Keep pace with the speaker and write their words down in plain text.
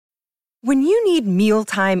When you need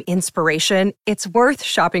mealtime inspiration, it's worth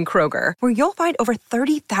shopping Kroger, where you'll find over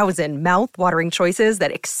 30,000 mouth-watering choices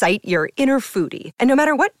that excite your inner foodie. And no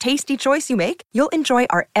matter what tasty choice you make, you'll enjoy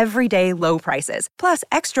our everyday low prices, plus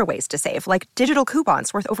extra ways to save, like digital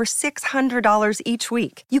coupons worth over $600 each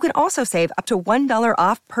week. You can also save up to $1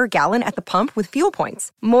 off per gallon at the pump with fuel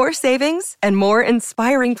points. More savings and more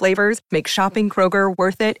inspiring flavors make shopping Kroger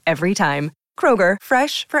worth it every time. Kroger,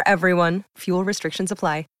 fresh for everyone. Fuel restrictions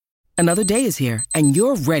apply. Another day is here, and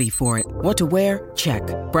you're ready for it. What to wear? Check.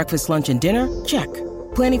 Breakfast, lunch, and dinner? Check.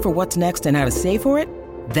 Planning for what's next and how to save for it?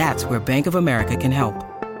 That's where Bank of America can help.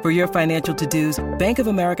 For your financial to-dos, Bank of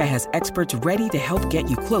America has experts ready to help get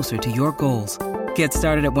you closer to your goals. Get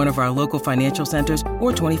started at one of our local financial centers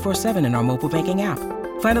or 24/7 in our mobile banking app.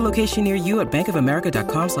 Find a location near you at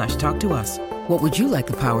bankofamerica.com/talktous. What would you like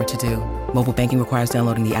the power to do? Mobile banking requires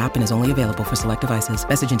downloading the app and is only available for select devices.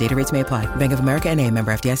 Message and data rates may apply. Bank of America N.A.,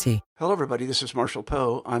 member FDIC. Hello, everybody. This is Marshall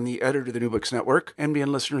Poe. I'm the editor of the New Books Network.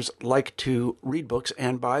 NBN listeners like to read books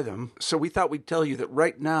and buy them. So we thought we'd tell you that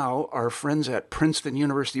right now, our friends at Princeton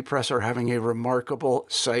University Press are having a remarkable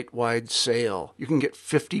site-wide sale. You can get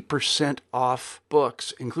 50% off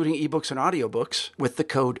books, including ebooks and audiobooks, with the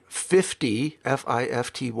code 50,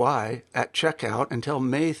 F-I-F-T-Y, at checkout until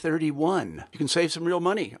May 31. You can save some real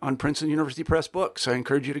money on Princeton University Press books. I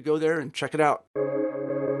encourage you to go there and check it out.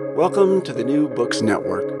 Welcome to the New Books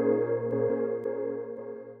Network.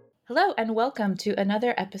 Hello, and welcome to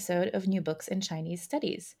another episode of New Books in Chinese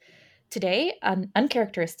Studies. Today,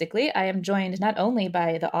 uncharacteristically, I am joined not only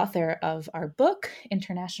by the author of our book,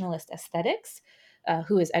 Internationalist Aesthetics,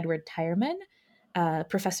 who is Edward Tyerman,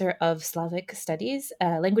 professor of Slavic Studies,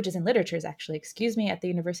 Languages and Literatures, at the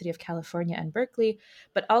University of California in Berkeley,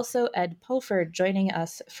 but also Ed Pulford joining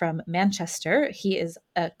us from Manchester. He is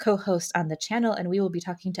a co-host on the channel, and we will be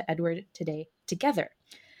talking to Edward today together.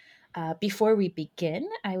 Before we begin,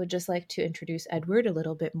 I would just like to introduce Edward a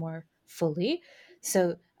little bit more fully.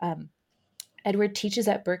 So, Edward teaches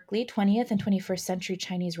at Berkeley 20th and 21st century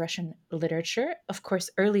Chinese Russian literature, of course,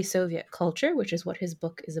 early Soviet culture, which is what his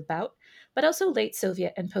book is about, but also late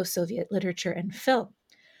Soviet and post-Soviet literature and film.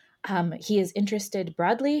 He is interested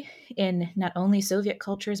broadly in not only Soviet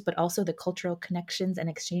cultures, but also the cultural connections and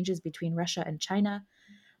exchanges between Russia and China,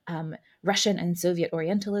 Russian and Soviet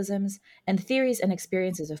Orientalisms, and theories and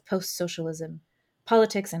experiences of post-socialism,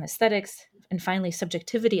 politics and aesthetics, and finally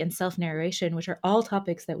subjectivity and self-narration, which are all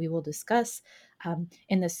topics that we will discuss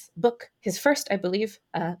in this book, his first, I believe,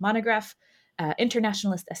 monograph,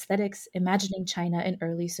 Internationalist Aesthetics, Imagining China in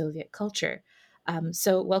Early Soviet Culture.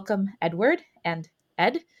 So welcome, Edward and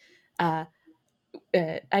Ed. I'm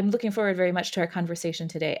looking forward very much to our conversation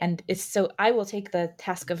today. And so I will take the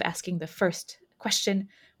task of asking the first question,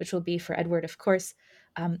 which will be for Edward, of course.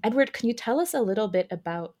 Edward, can you tell us a little bit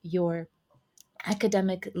about your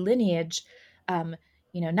academic lineage?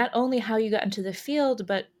 Not only how you got into the field,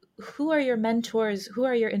 but who are your mentors, who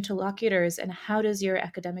are your interlocutors, and how does your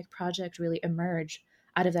academic project really emerge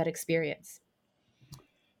out of that experience?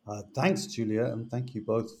 Thanks, Julia, and thank you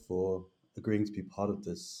both for agreeing to be part of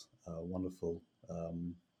this wonderful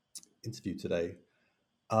interview today.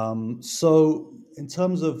 So, in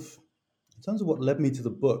terms of what led me to the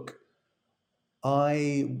book,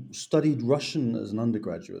 I studied Russian as an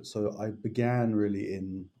undergraduate, so I began really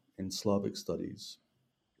in Slavic studies,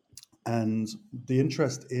 and the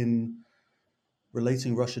interest in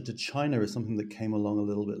relating Russia to China is something that came along a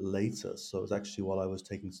little bit later. So it was actually while I was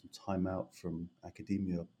taking some time out from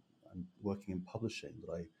academia and working in publishing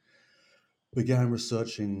that I began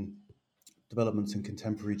researching developments in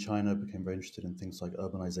contemporary China, became very interested in things like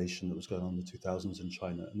urbanization that was going on in the 2000s in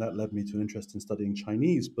China. And that led me to an interest in studying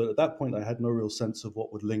Chinese. But at that point, I had no real sense of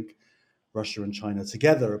what would link Russia and China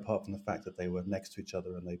together, apart from the fact that they were next to each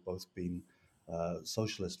other and they'd both been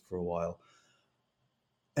socialist for a while.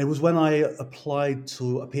 It was when I applied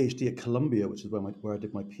to a PhD at Columbia, which is where I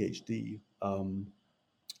did my PhD.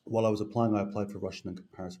 While I was applying, I applied for Russian and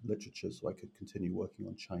comparative literature so I could continue working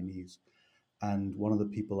on Chinese. And one of the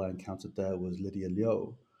people I encountered there was Lydia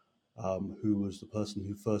Liu, who was the person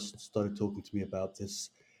who first started talking to me about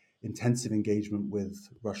this intensive engagement with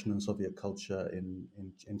Russian and Soviet culture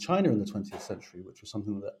in China in the 20th century, which was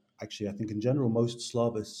something that actually I think in general most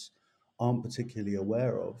Slavists aren't particularly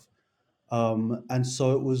aware of. And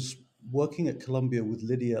so it was working at Columbia with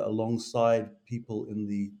Lydia alongside people in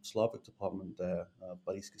the Slavic department there,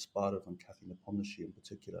 Boris Gasparov and Kathy Nepomniachtchi in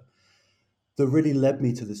particular, that really led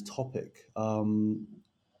me to this topic.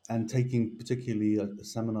 And taking particularly a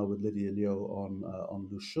seminar with Lydia Liu on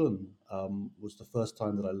Lu Xun was the first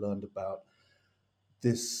time that I learned about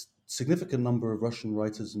this significant number of Russian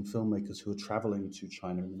writers and filmmakers who were traveling to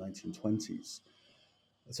China in the 1920s.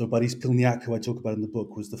 So Boris Pilniak, who I talk about in the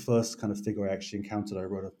book, was the first kind of figure I actually encountered. I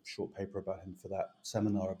wrote a short paper about him for that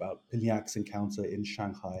seminar about Pilniak's encounter in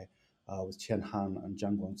Shanghai with Tian Han and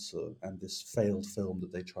Jiang Guangci, and this failed film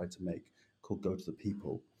that they tried to make called Go to the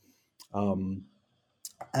People. And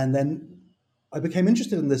then I became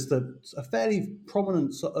interested in this, that a fairly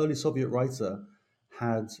prominent early Soviet writer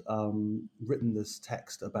had written this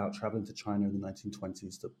text about traveling to China in the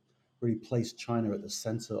 1920s that really placed China at the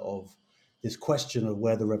center of this question of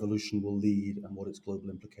where the revolution will lead and what its global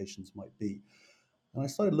implications might be. And I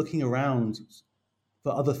started looking around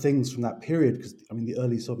for other things from that period, because I mean, the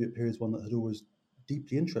early Soviet period is one that had always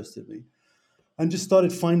deeply interested me, and just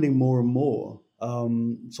started finding more and more.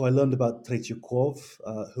 So I learned about Tretyakov,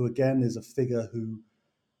 who again is a figure who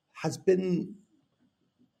has been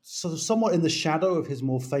sort of somewhat in the shadow of his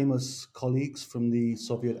more famous colleagues from the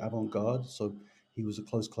Soviet avant-garde. So he was a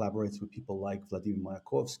close collaborator with people like Vladimir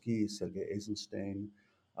Mayakovsky, Sergei Eisenstein,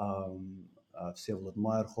 Vsevolod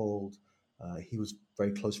Meyerhold. He was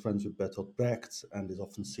very close friends with Bertolt Brecht and is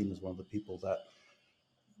often seen as one of the people that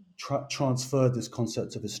transferred this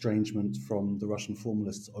concept of estrangement from the Russian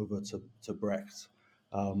formalists over to Brecht.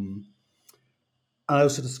 I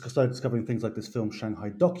also started discovering things like this film Shanghai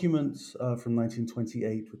Documents from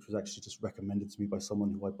 1928, which was actually just recommended to me by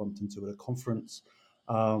someone who I bumped into at a conference.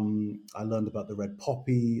 I learned about the Red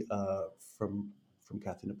Poppy from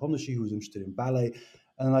Catherine Nepomniachtchi, who was interested in ballet.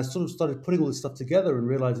 And I sort of started putting all this stuff together and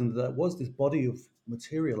realizing that there was this body of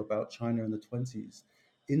material about China in the 20s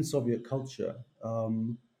in Soviet culture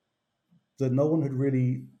that no one had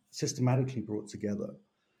really systematically brought together.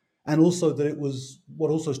 And also that it was,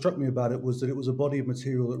 what also struck me about it was that it was a body of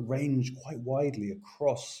material that ranged quite widely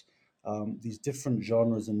across these different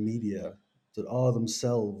genres and media that are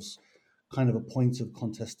themselves kind of a point of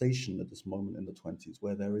contestation at this moment in the 20s,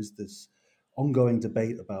 where there is this ongoing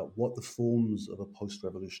debate about what the forms of a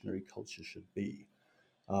post-revolutionary culture should be.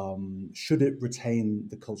 Should it retain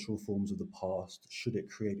the cultural forms of the past? Should it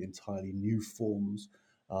create entirely new forms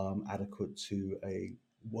adequate to a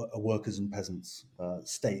workers and peasants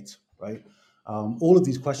state, right? All of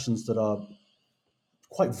these questions that are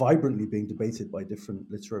quite vibrantly being debated by different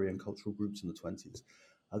literary and cultural groups in the 20s.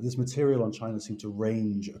 This material on China seemed to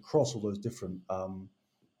range across all those different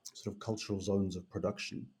sort of cultural zones of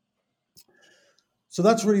production. So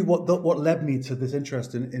that's really what led me to this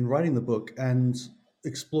interest in writing the book and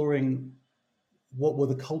exploring what were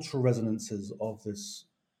the cultural resonances of this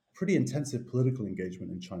pretty intensive political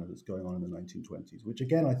engagement in China that's going on in the 1920s, which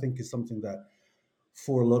again, I think is something that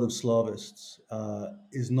for a lot of Slavists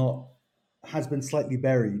has been slightly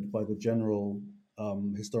buried by the general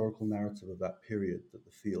historical narrative of that period that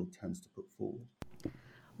the field tends to put forward.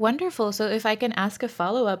 Wonderful. So if I can ask a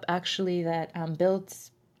follow-up actually that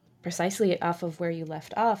builds precisely off of where you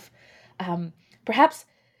left off, perhaps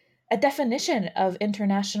a definition of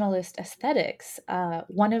internationalist aesthetics.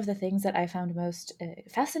 One of the things that I found most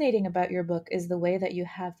fascinating about your book is the way that you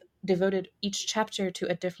have devoted each chapter to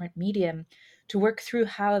a different medium to work through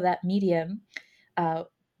how that medium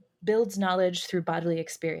builds knowledge through bodily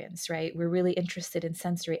experience, right? We're really interested in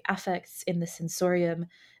sensory affects, in the sensorium,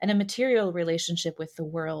 and a material relationship with the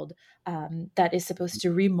world that is supposed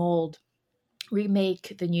to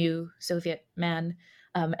remake the new Soviet man.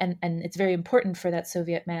 And it's very important for that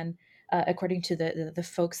Soviet man, according to the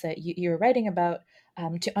folks that you're writing about,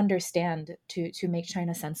 to understand, to make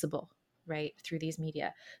China sensible, right, through these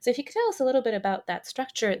media. So if you could tell us a little bit about that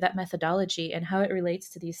structure, that methodology, and how it relates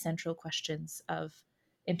to these central questions of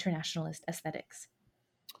internationalist aesthetics.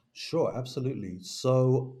 Sure, absolutely.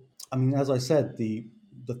 So, I mean, as I said, the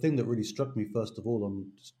thing that really struck me first of all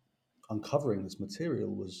on uncovering this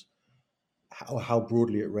material was how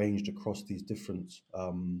broadly it ranged across these different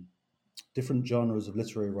genres of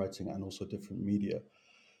literary writing and also different media.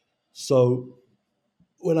 So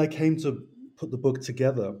when I came to put the book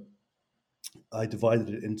together, I divided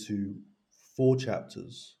it into 4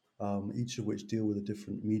 chapters, each of which deal with a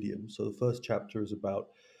different medium. So the first chapter is about,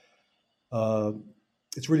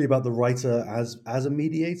 it's really about the writer as a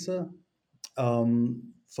mediator,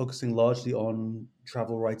 focusing largely on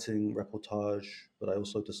travel writing, reportage, but I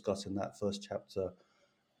also discuss in that first chapter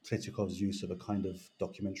Tretyakov's use of a kind of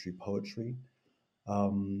documentary poetry.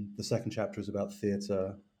 The second chapter is about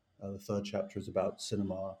theatre, the third chapter is about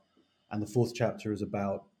cinema, and the fourth chapter is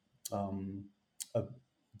about a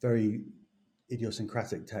very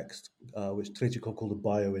idiosyncratic text, which Tretyakov called a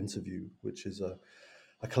bio-interview, which is a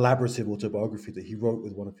collaborative autobiography that he wrote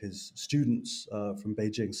with one of his students from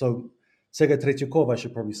Beijing. So Sergei Tretyakov, I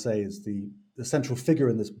should probably say, is the central figure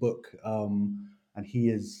in this book. And he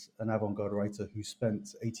is an avant-garde writer who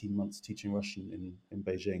spent 18 months teaching Russian in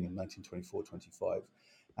Beijing in 1924-25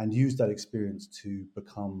 and used that experience to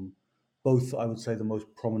become both, I would say, the most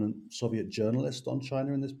prominent Soviet journalist on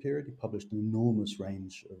China in this period. He published an enormous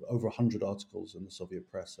range of over 100 articles in the Soviet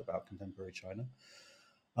press about contemporary China.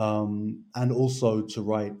 And also to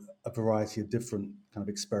write a variety of different kind of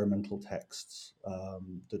experimental texts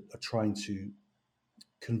that are trying to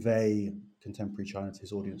convey contemporary China to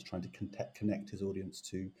his audience, trying to connect his audience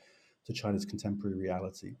to China's contemporary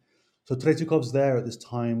reality. So Tretyakhov's there at this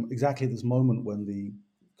time, exactly at this moment when the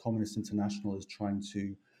Communist International is trying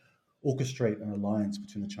to orchestrate an alliance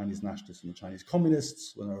between the Chinese nationalists and the Chinese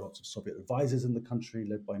communists, when there are lots of Soviet advisors in the country,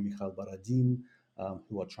 led by Mikhail Baradin,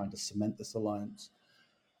 who are trying to cement this alliance.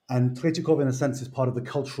 And Tretyakov, in a sense, is part of the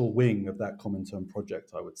cultural wing of that Comintern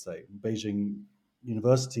project, I would say. Beijing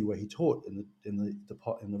University, where he taught in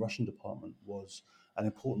the Russian department, was an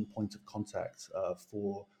important point of contact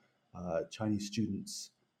for Chinese students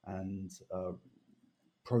and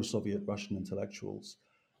pro-Soviet Russian intellectuals.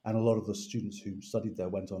 And a lot of the students who studied there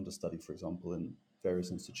went on to study, for example, in various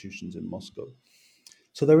institutions in Moscow.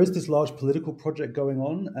 So there is this large political project going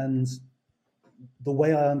on, and the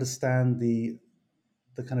way I understand the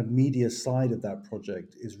kind of media side of that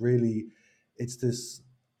project is really, it's this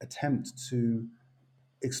attempt to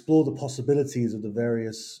explore the possibilities of the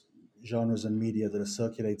various genres and media that are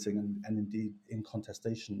circulating and indeed in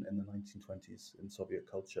contestation in the 1920s in Soviet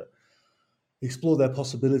culture. Explore their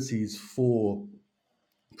possibilities for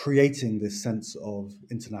creating this sense of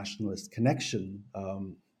internationalist connection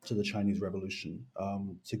to the Chinese Revolution,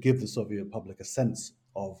 to give the Soviet public a sense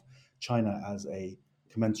of China as a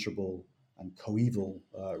commensurable and coeval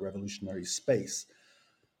revolutionary space,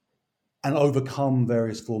 and overcome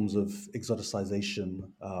various forms of exoticization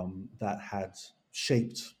that had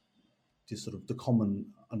shaped the common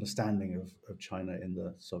understanding of China in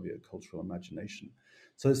the Soviet cultural imagination.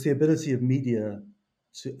 So it's the ability of media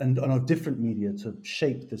and of different media to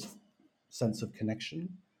shape this sense of connection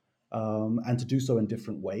and to do so in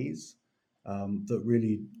different ways that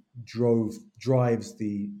really drives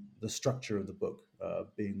the structure of the book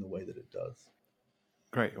being the way that it does.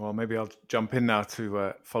 Great. Well, maybe I'll jump in now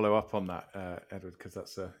to follow up on that, Edward, because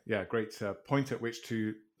that's a great point at which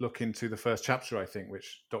to look into the first chapter, I think,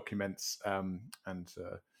 which documents and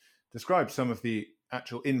describes some of the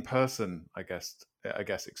actual in-person, I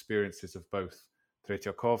guess, experiences of both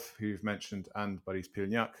Tretyakov, who you've mentioned, and Boris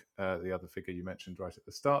Pilnyak, the other figure you mentioned right at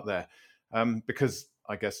the start there. Because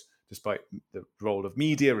I guess despite the role of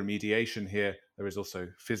media and mediation here, there is also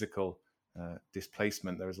physical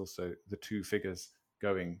displacement. There is also the two figures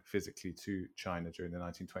going physically to China during the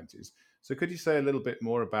 1920s. So could you say a little bit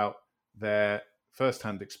more about their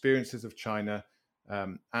first-hand experiences of China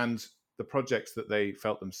and the projects that they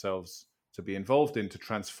felt themselves to be involved in to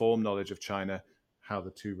transform knowledge of China, how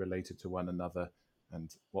the two related to one another,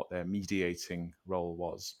 and what their mediating role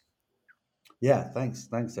was? Yeah, thanks,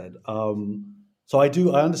 Ed. So I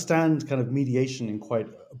understand kind of mediation in quite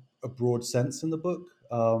a broad sense in the book,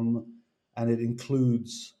 and it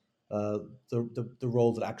includes the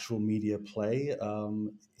role that actual media play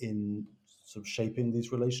in sort of shaping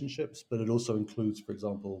these relationships, but it also includes, for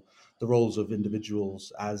example, the roles of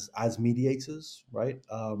individuals as mediators, right,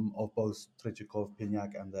 of both Tretyakov,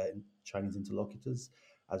 Pilnyak, and their Chinese interlocutors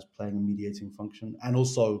as playing a mediating function, and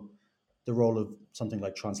also the role of something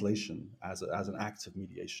like translation as an act of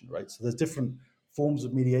mediation, right? So there's different forms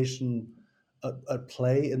of mediation at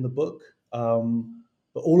play in the book,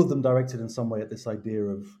 but all of them directed in some way at this idea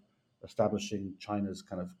of establishing China's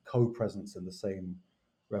kind of co-presence in the same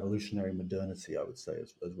revolutionary modernity, I would say,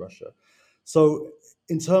 as Russia. So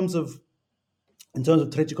in terms of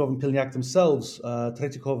Tretyakov and Pilnyak themselves,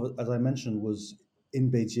 Tretyakov, as I mentioned, was in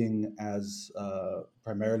Beijing as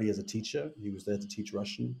primarily as a teacher. He was there to teach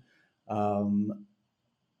Russian.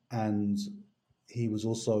 And he was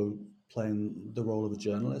also playing the role of a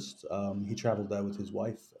journalist. He traveled there with his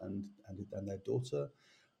wife and their daughter.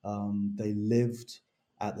 They lived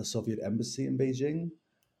at the Soviet embassy in Beijing,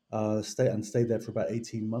 stayed there for about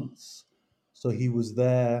 18 months. So he was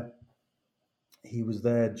there. He was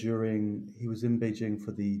in Beijing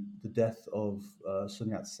for the death of Sun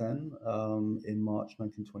Yat-sen in March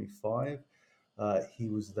 1925. He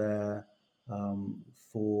was there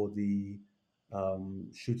for the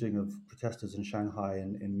shooting of protesters in Shanghai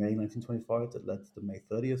in May 1925 that led to the May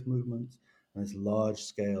 30th movement, and this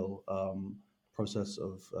large-scale process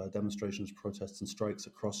of demonstrations, protests, and strikes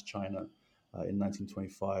across China in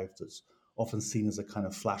 1925 that's often seen as a kind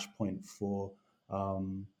of flashpoint for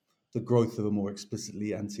the growth of a more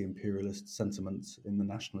explicitly anti-imperialist sentiment in the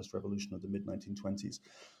nationalist revolution of the mid-1920s.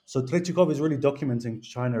 So Tretyakov is really documenting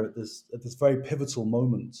China at this very pivotal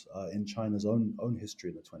moment in China's own history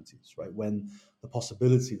in the 20s, right, when the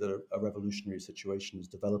possibility that a revolutionary situation is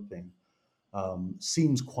developing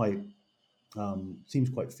seems quite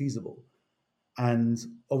feasible. And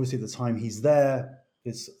obviously at the time he's there,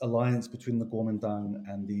 this alliance between the Kuomintang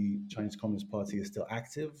and the Chinese Communist Party is still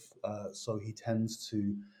active. So he tends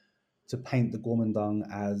to paint the Kuomintang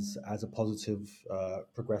as a positive,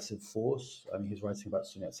 progressive force. I mean, his writing about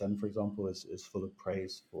Sun Yat-sen, for example, is full of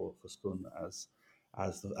praise for Sun as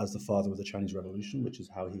the father of the Chinese Revolution, which is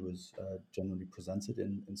how he was generally presented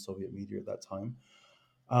in Soviet media at that time.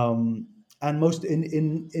 And most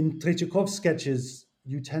in Tretyakov's sketches,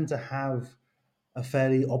 you tend to have a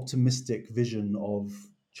fairly optimistic vision of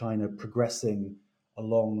China progressing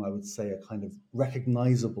along, I would say, a kind of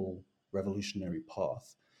recognizable revolutionary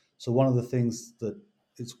path. So one of the things that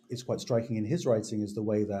is quite striking in his writing is the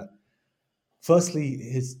way that, firstly,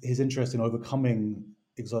 his interest in overcoming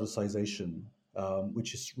exoticization,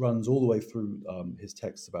 which runs all the way through his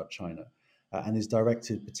texts about China, and is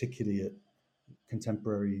directed particularly at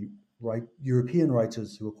contemporary European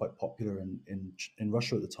writers who were quite popular in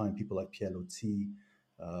Russia at the time, people like Pierre Loti,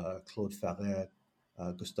 Claude Farrère,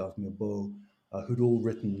 Gustave Mirbeau, who'd all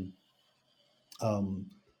written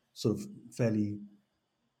sort of fairly,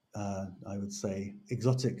 I would say,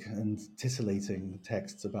 exotic and titillating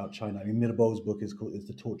texts about China. I mean, Mirbeau's book is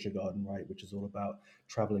The Torture Garden, right, which is all about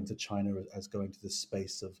traveling to China as going to this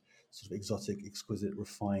space of sort of exotic, exquisite,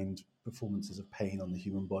 refined performances of pain on the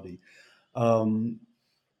human body.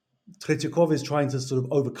 Tretyakov is trying to sort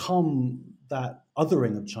of overcome that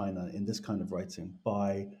othering of China in this kind of writing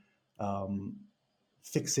by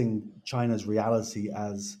fixing China's reality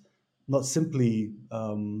as not simply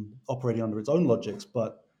operating under its own logics,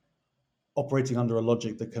 but operating under a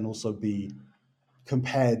logic that can also be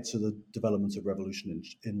compared to the development of revolution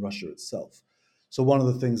in Russia itself. So one of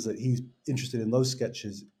the things that he's interested in those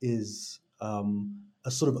sketches is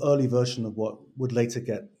a sort of early version of what would later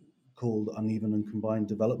get called uneven and combined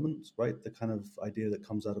development, right? The kind of idea that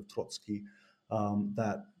comes out of Trotsky,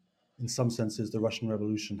 that in some senses the Russian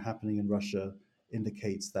Revolution happening in Russia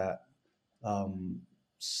indicates that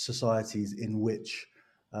societies in which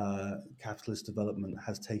capitalist development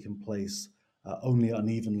has taken place only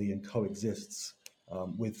unevenly and coexists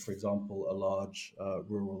with, for example, a large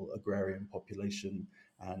rural agrarian population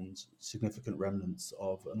and significant remnants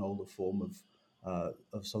of an older form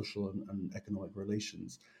of social and economic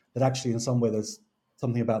relations. That actually, in some way, there's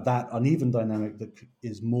something about that uneven dynamic that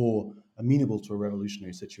is more amenable to a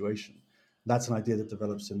revolutionary situation. That's an idea that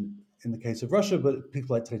develops in the case of Russia, but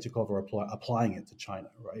people like Tretyakov are applying it to China,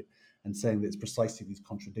 right? And saying that it's precisely these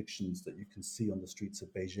contradictions that you can see on the streets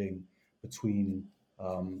of Beijing between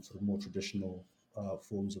sort of more traditional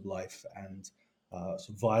forms of life and sort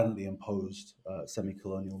of violently imposed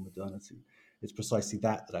semi-colonial modernity. It's precisely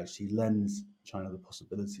that actually lends China the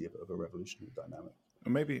possibility of a revolutionary dynamic.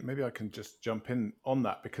 Maybe I can just jump in on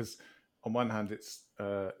that, because on one hand, it's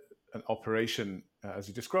an operation, as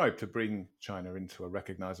you described, to bring China into a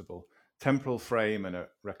recognizable temporal frame and a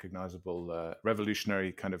recognizable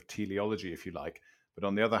revolutionary kind of teleology, if you like. But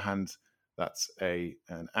on the other hand, that's an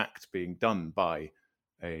act being done by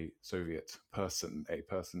a Soviet person, a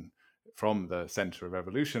person from the center of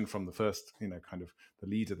revolution, from the first, kind of the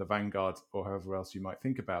leader, the vanguard, or however else you might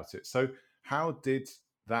think about it. So how did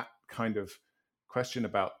that kind of question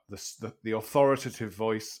about the authoritative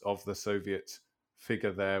voice of the Soviet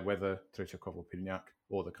figure there, whether Tretyakov or Pilniak,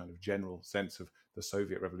 or the kind of general sense of the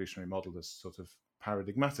Soviet revolutionary model as sort of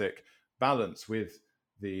paradigmatic, balance with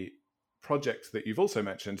the project that you've also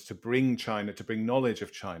mentioned to bring knowledge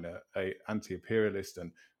of China, a anti-imperialist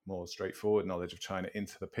and more straightforward knowledge of China,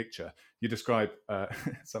 into the picture? You describe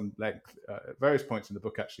some length at various points in the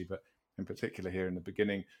book, actually, but in particular here in the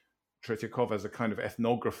beginning, Tretyakov as a kind of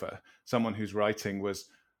ethnographer, someone whose writing was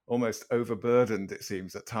almost overburdened, it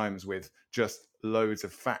seems, at times with just loads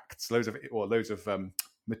of facts, loads of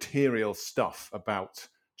material stuff about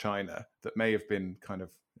China that may have been kind of,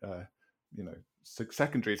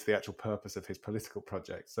 secondary to the actual purpose of his political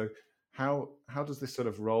project. So how does this sort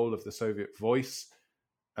of role of the Soviet voice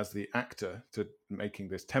as the actor to making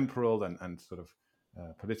this temporal and sort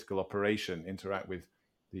of political operation interact with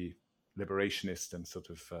the liberationist and sort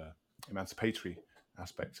of emancipatory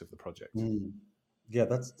aspects of the project? Yeah,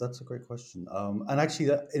 that's a great question. And actually,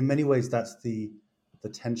 in many ways, that's the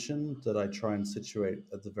tension that I try and situate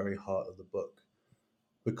at the very heart of the book.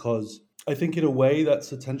 Because I think in a way,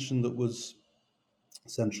 that's a tension that was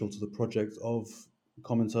central to the project of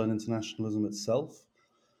Comintern internationalism itself.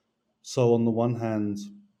 So on the one hand,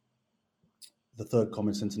 the Third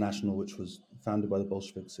Communist International, which was founded by the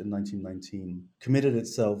Bolsheviks in 1919, committed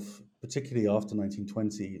itself, particularly after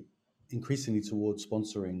 1920, increasingly towards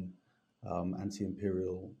sponsoring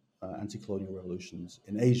anti-imperial, anti-colonial revolutions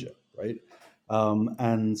in Asia, right?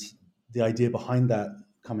 And the idea behind that,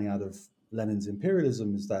 coming out of Lenin's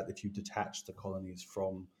imperialism, is that if you detach the colonies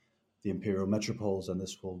from the imperial metropoles, and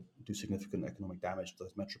this will do significant economic damage to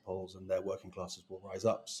those metropoles, and their working classes will rise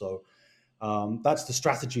up. So that's the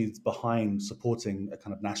strategy behind supporting a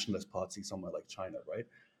kind of nationalist party somewhere like China, right?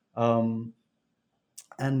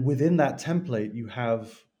 And within that template, you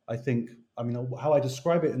have, I think, how I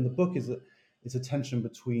describe it in the book is that it's a tension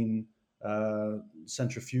between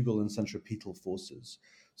centrifugal and centripetal forces.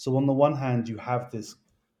 So on the one hand, you have this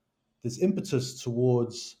impetus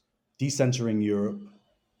towards decentering Europe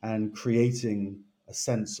and creating a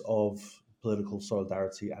sense of political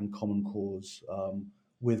solidarity and common cause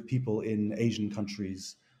with people in Asian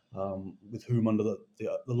countries with whom, under the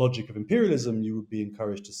logic of imperialism, you would be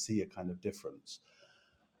encouraged to see a kind of difference.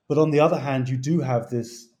 But on the other hand, you do have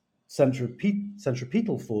this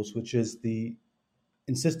centripetal force, which is the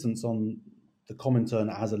insistence on the Comintern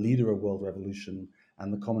as a leader of world revolution,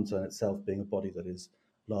 and the Comintern itself being a body that is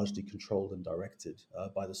largely controlled and directed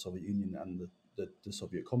by the Soviet Union and the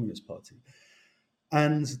Soviet Communist Party.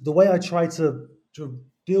 And the way I try to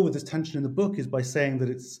deal with this tension in the book is by saying that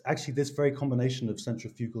it's actually this very combination of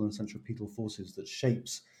centrifugal and centripetal forces that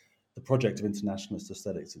shapes the project of internationalist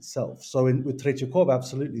aesthetics itself. So with Tretyakov,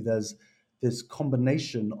 absolutely, there's this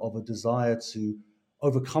combination of a desire to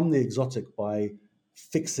overcome the exotic by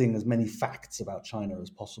fixing as many facts about China as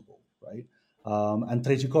possible, right? And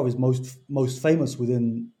Tretyakov is most famous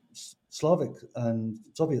within Slavic and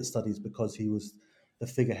Soviet studies because he was the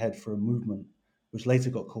figurehead for a movement which later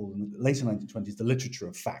got called in the later 1920s the literature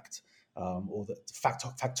of fact, or the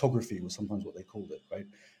factography was sometimes what they called it, right?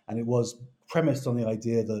 And it was premised on the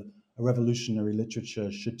idea that a revolutionary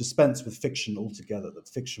literature should dispense with fiction altogether, that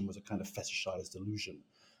fiction was a kind of fetishized illusion,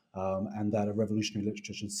 and that a revolutionary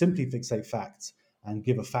literature should simply fixate facts and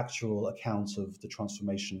give a factual account of the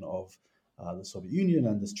transformation of the Soviet Union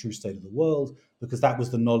and this true state of the world, because that was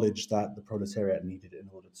the knowledge that the proletariat needed in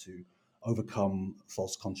order to overcome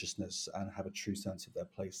false consciousness and have a true sense of their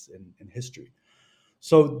place in history.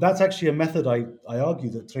 So that's actually a method I argue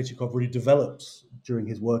that Tretyakov really develops during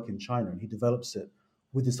his work in China, and he develops it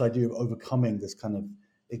with this idea of overcoming this kind of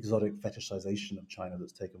exotic fetishization of China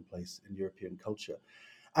that's taken place in European culture.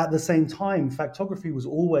 At the same time, factography was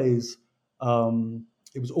always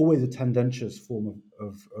a tendentious form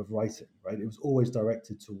of writing, right? It was always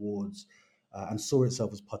directed towards and saw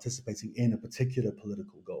itself as participating in a particular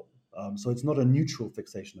political goal. So it's not a neutral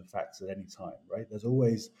fixation of facts at any time, right? There's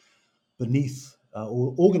always beneath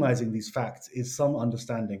or organizing these facts is some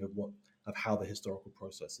understanding of how the historical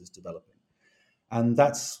process is developing. And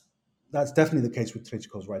that's definitely the case with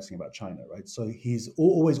Tretyakov's writing about China, right? So he's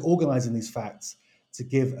always organizing these facts to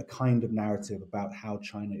give a kind of narrative about how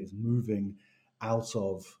China is moving out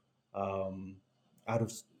of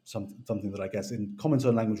something that I guess in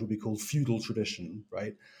Comintern language would be called feudal tradition,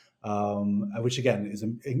 right? Which again is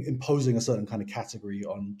imposing a certain kind of category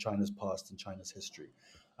on China's past and China's history,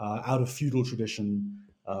 out of feudal tradition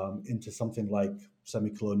into something like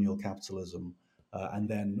semi-colonial capitalism, and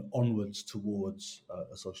then onwards towards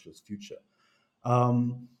a socialist future.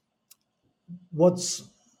 What's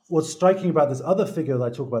striking about this other figure that I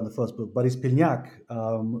talk about in the first book, Boris Pilniak,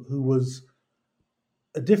 who was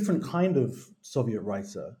a different kind of Soviet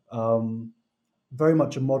writer, very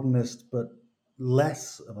much a modernist, but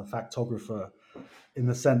less of a factographer, in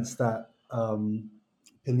the sense that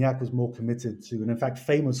Pilniak was more committed to, and in fact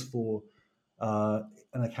famous for,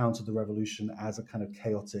 an account of the revolution as a kind of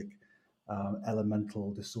chaotic,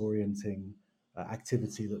 elemental, disorienting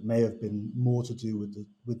activity that may have been more to do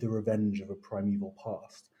with the revenge of a primeval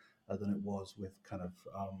past than it was with kind of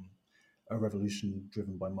a revolution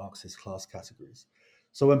driven by Marxist class categories.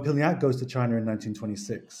 So when Pilniak goes to China in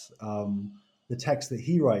 1926, the text that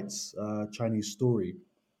he writes, Chinese Story,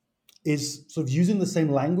 is sort of using the same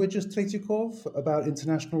language as Tretyakov about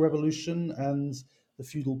international revolution and the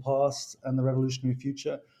feudal past and the revolutionary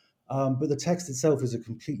future. But the text itself is a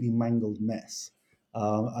completely mangled mess,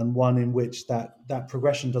 and one in which that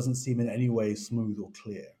progression doesn't seem in any way smooth or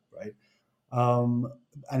clear, right?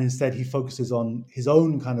 And instead he focuses on his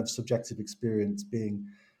own kind of subjective experience being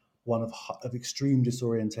one of extreme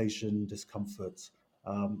disorientation, discomfort,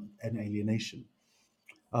 and alienation.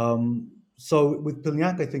 So with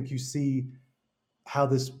Pilniak, I think you see how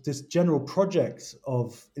this general project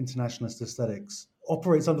of internationalist aesthetics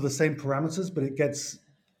operates under the same parameters, but it gets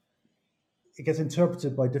it gets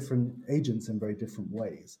interpreted by different agents in very different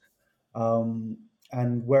ways.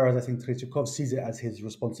 And whereas I think Tretyakov sees it as his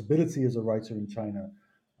responsibility as a writer in China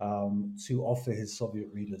to offer his Soviet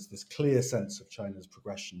readers this clear sense of China's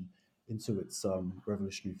progression into its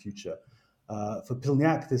revolutionary future. For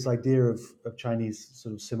Pilniak, this idea of Chinese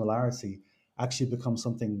sort of similarity actually becomes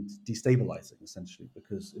something destabilizing, essentially,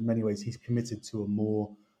 because in many ways he's committed to a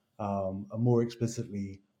more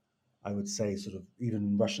explicitly, I would say, sort of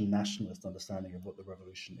even Russian nationalist understanding of what the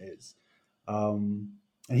revolution is.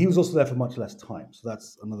 And he was also there for much less time. So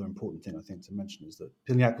that's another important thing I think to mention, is that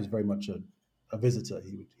Pilniak was very much a visitor.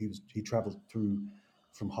 He traveled through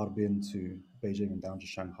from Harbin to Beijing and down to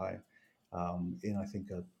Shanghai in, I think,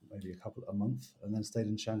 maybe a month, and then stayed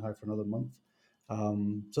in Shanghai for another month.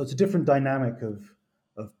 So it's a different dynamic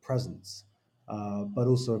of presence, but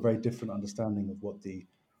also a very different understanding of what the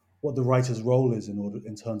writer's role is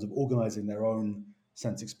in terms of organizing their own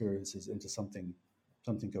sense experiences into something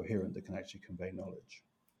coherent that can actually convey knowledge.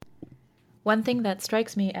 One thing that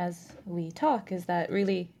strikes me as we talk is that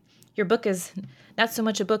really your book is not so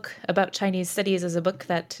much a book about Chinese studies as a book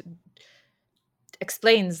that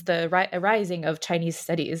explains the arising of Chinese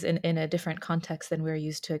studies in a different context than we're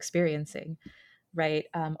used to experiencing, right?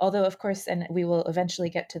 Although, of course, and we will eventually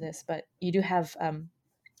get to this, but you do have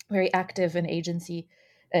very active and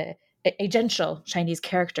agential Chinese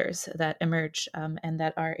characters that emerge and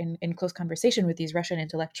that are in close conversation with these Russian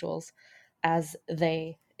intellectuals as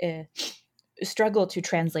they struggle to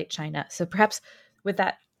translate China. So perhaps with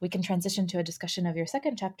that, we can transition to a discussion of your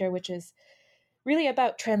second chapter, which is really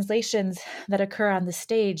about translations that occur on the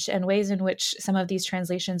stage and ways in which some of these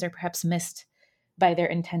translations are perhaps missed by their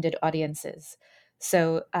intended audiences.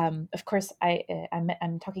 So, of course,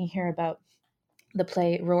 I'm talking here about the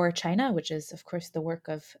play Roar China, which is, of course, the work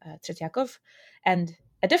of Tretyakov, and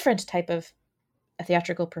a different type of a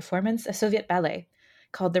theatrical performance, a Soviet ballet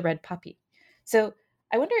called The Red Poppy. So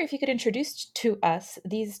I wonder if you could introduce to us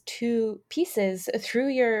these two pieces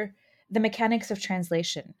through the mechanics of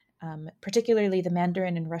translation, particularly the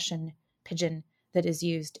Mandarin and Russian pidgin that is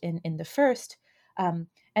used in the first, and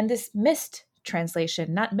this missed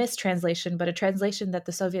translation, not mistranslation, but a translation that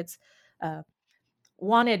the Soviets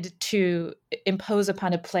wanted to impose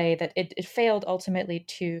upon a play that it failed ultimately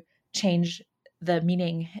to change the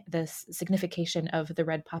meaning, the signification of the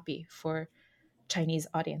red poppy for Chinese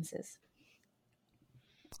audiences.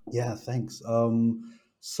 Yeah, thanks.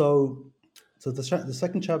 So the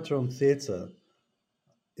second chapter on theatre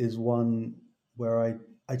is one where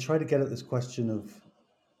I try to get at this question of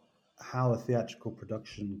how a theatrical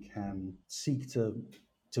production can seek to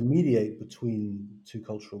mediate between two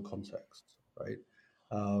cultural contexts, right?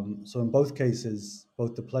 So in both cases,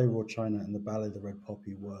 both the play Roar China and the ballet The Red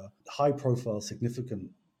Poppy were high-profile, significant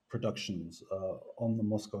productions on the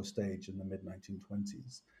Moscow stage in the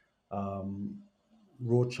mid-1920s.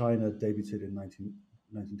 Roar China debuted in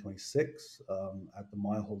 1926 at the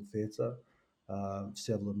Meyerhold Theatre,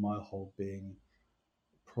 Vsevolod Meyerhold being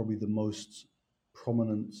probably the most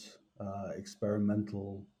prominent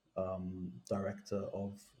experimental director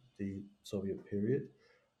of the Soviet period.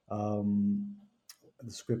 The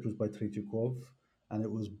script was by Tretyakov, and it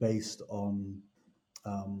was based on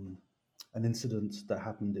an incident that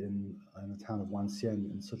happened in the town of Wanxian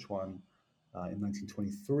in Sichuan in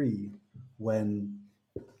 1923, when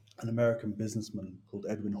an American businessman called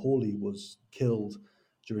Edwin Hawley was killed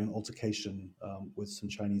during an altercation with some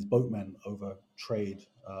Chinese boatmen over trade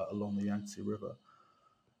along the Yangtze River.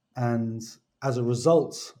 And as a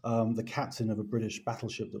result, the captain of a British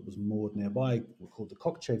battleship that was moored nearby, called the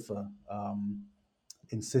Cockchafer,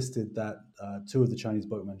 insisted that two of the Chinese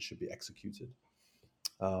boatmen should be executed.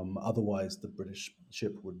 Otherwise, the British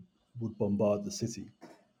ship would bombard the city.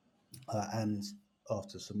 And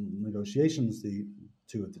after some negotiations, the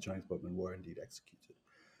two of the Chinese boatmen were indeed executed.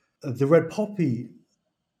 The Red Poppy,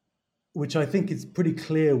 which I think is pretty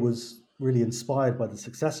clear was really inspired by the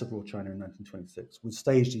success of Roar China in 1926, was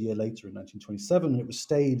staged a year later in 1927, and it was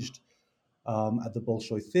staged at the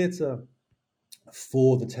Bolshoi Theatre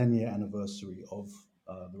for the 10-year anniversary of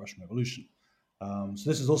the Russian Revolution. So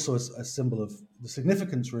this is also a symbol of the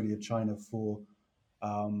significance, really, of China for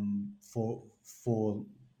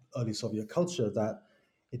early Soviet culture, that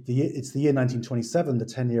it's the year 1927, the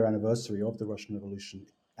 10-year anniversary of the Russian Revolution,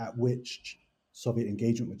 at which Soviet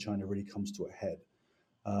engagement with China really comes to a head,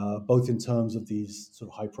 both in terms of these sort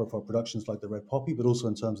of high-profile productions like The Red Poppy, but also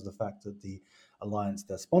in terms of the fact that the alliance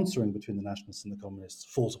they're sponsoring between the nationalists and the communists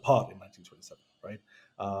falls apart in 1927, right?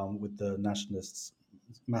 With the nationalists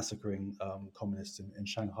massacring communists in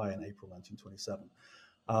Shanghai in April 1927.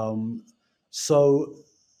 So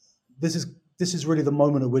this this is really the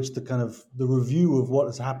moment at which the review of what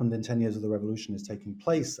has happened in 10 years of the revolution is taking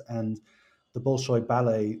place, and the Bolshoi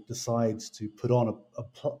Ballet decides to put on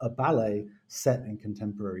a ballet set in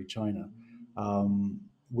contemporary China,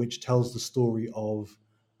 which tells the story of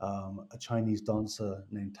a Chinese dancer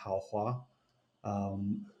named Tao Hua,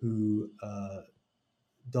 who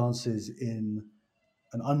dances in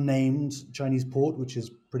an unnamed Chinese port, which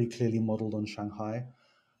is pretty clearly modeled on Shanghai,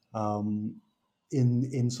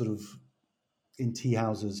 in tea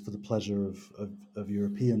houses for the pleasure of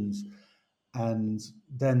Europeans. And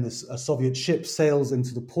then a Soviet ship sails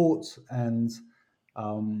into the port, and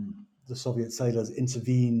the Soviet sailors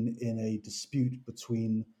intervene in a dispute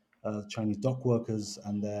between Chinese dock workers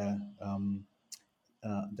and their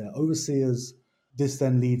overseers. This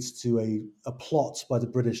then leads to a plot by the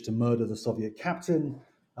British to murder the Soviet captain,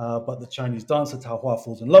 but the Chinese dancer Tao Hua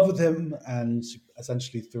falls in love with him, and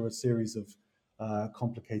essentially through a series of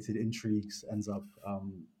complicated intrigues ends up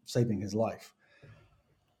saving his life.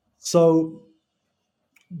 So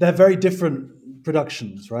they're very different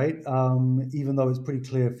productions, right? Even though it's pretty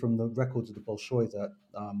clear from the records of the Bolshoi that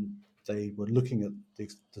they were looking at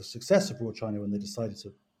the success of Raw China when they decided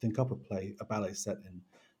to think up a ballet set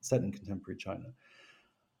in contemporary China.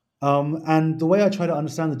 And the way I try to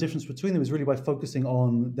understand the difference between them is really by focusing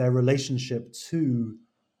on their relationship to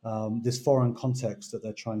this foreign context that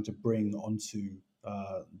they're trying to bring onto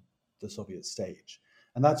the Soviet stage.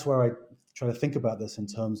 And that's where I try to think about this in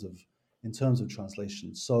terms of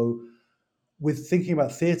translation. So with thinking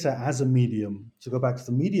about theatre as a medium, to go back to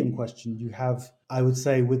the medium question, you have, I would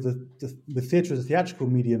say, with theatre as a theatrical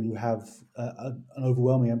medium, you have an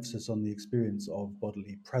overwhelming emphasis on the experience of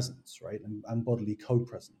bodily presence, right? And bodily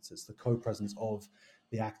co-presence. It's the co-presence of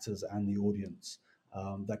the actors and the audience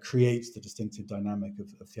that creates the distinctive dynamic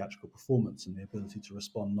of theatrical performance, and the ability to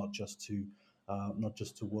respond not just to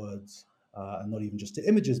words and not even just to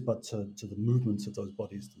images, but to the movements of those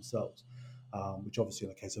bodies themselves. Which obviously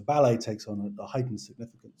in the case of ballet takes on a heightened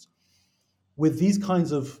significance. With these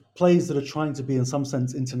kinds of plays that are trying to be in some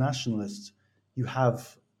sense internationalist, you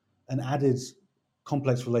have an added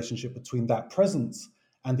complex relationship between that presence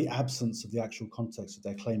and the absence of the actual context that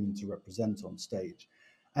they're claiming to represent on stage.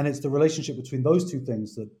 And it's the relationship between those two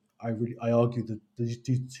things that I argue that these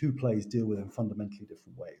two plays deal with in fundamentally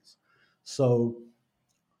different ways. So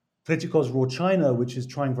Tretyakhov's Raw China, which is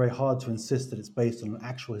trying very hard to insist that it's based on an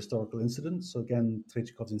actual historical incident. So again,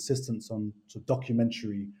 Tretyakov's insistence on sort of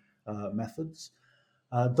documentary methods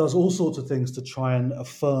does all sorts of things to try and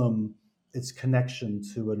affirm its connection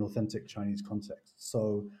to an authentic Chinese context.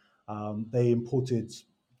 So they imported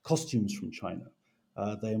costumes from China.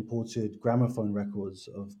 They imported gramophone records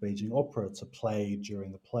of Beijing opera to play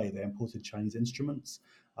during the play. They imported Chinese instruments.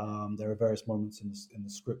 There are various moments in the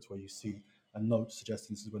script where you see a note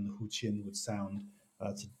suggesting this is when the huqian would sound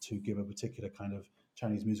to give a particular kind of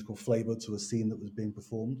Chinese musical flavor to a scene that was being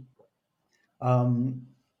performed.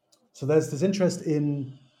 So there's this interest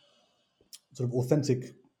in sort of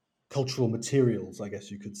authentic cultural materials, I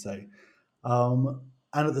guess you could say. And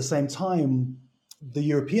at the same time, the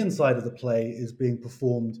European side of the play is being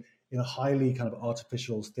performed in a highly kind of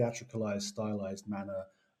artificial, theatricalized, stylized manner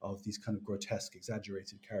of these kind of grotesque,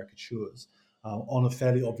 exaggerated caricatures on a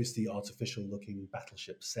fairly obviously artificial-looking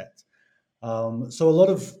battleship set. So a lot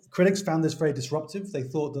of critics found this very disruptive. They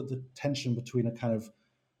thought that the tension between a kind of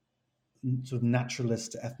sort of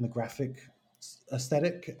naturalist ethnographic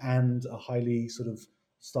aesthetic and a highly sort of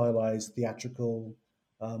stylized theatrical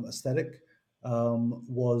aesthetic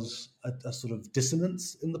was a sort of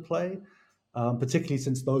dissonance in the play, particularly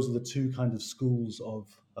since those are the two kind of schools of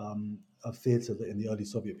theatre that in the early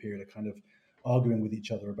Soviet period are kind of arguing with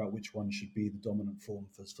each other about which one should be the dominant form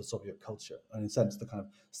for Soviet culture, and in a sense the kind of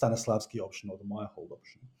Stanislavski option or the Meyerhold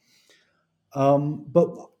option.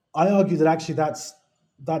 But I argue that actually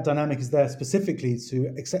that dynamic is there specifically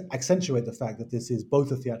to accentuate the fact that this is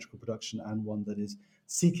both a theatrical production and one that is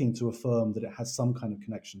seeking to affirm that it has some kind of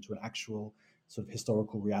connection to an actual sort of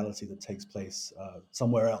historical reality that takes place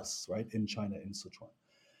somewhere else, right, in China, in Sichuan.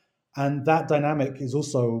 And that dynamic is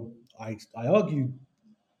also, I argue,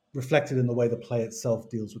 reflected in the way the play itself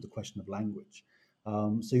deals with the question of language.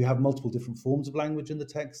 So you have multiple different forms of language in the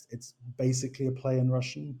text. It's basically a play in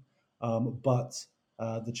Russian, but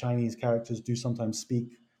the Chinese characters do sometimes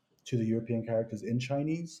speak to the European characters in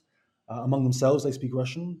Chinese. Among themselves, they speak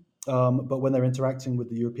Russian, but when they're interacting with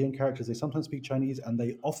the European characters, they sometimes speak Chinese, and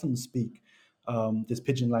they often speak this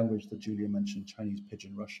pidgin language that Julia mentioned, Chinese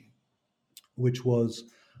Pidgin Russian, which was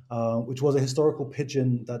a historical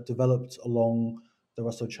pidgin that developed along the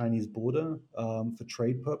Russo-Chinese border for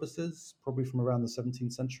trade purposes, probably from around the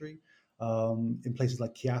 17th century, in places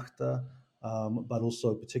like Kyakhta, but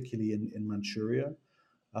also particularly in Manchuria.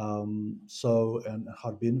 And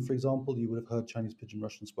Harbin, for example, you would have heard Chinese Pidgin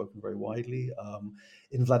Russian spoken very widely.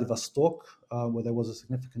 In Vladivostok, where there was a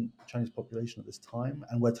significant Chinese population at this time,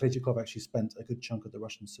 and where Tretyakov actually spent a good chunk of the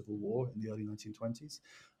Russian Civil War in the early 1920s,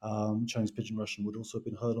 Chinese Pidgin Russian would also have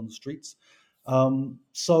been heard on the streets.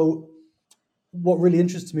 So what really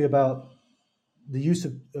interests me about the use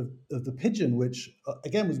of the pidgin, which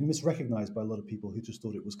again was misrecognized by a lot of people who just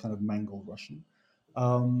thought it was kind of mangled Russian,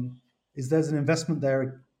 is there's an investment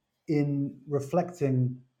there in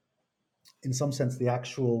reflecting, in some sense, the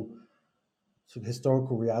actual sort of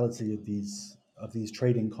historical reality of these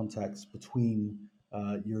trading contacts between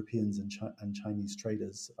Europeans and Chinese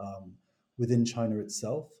traders within China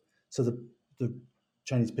itself. So the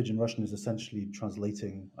Chinese Pidgin Russian is essentially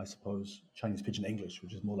translating, I suppose, Chinese Pidgin English,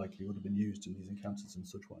 which is more likely would have been used in these encounters in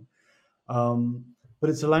Sichuan. But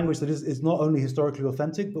it's a language that is not only historically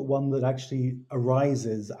authentic, but one that actually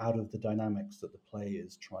arises out of the dynamics that the play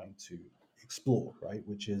is trying to explore, right?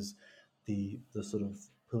 Which is the sort of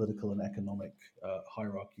political and economic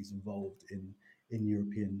hierarchies involved in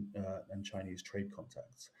European and Chinese trade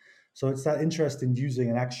contacts. So it's that interest in using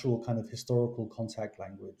an actual kind of historical contact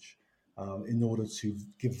language in order to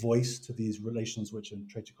give voice to these relations, which in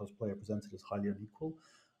Tretyakov's play are presented as highly unequal,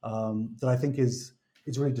 that I think is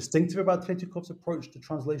really distinctive about Tretyakov's approach to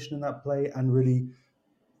translation in that play, and really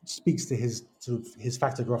speaks to his sort of his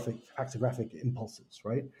factographic impulses,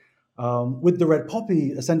 right? With the Red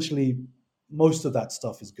Poppy, essentially most of that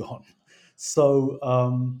stuff is gone. So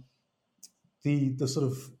the sort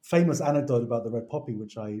of famous anecdote about the Red Poppy,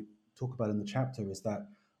 which I talk about in the chapter, is that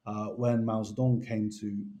when Mao Zedong came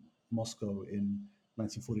to Moscow in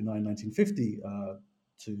 1949, 1950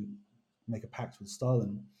 to make a pact with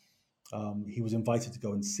Stalin, he was invited to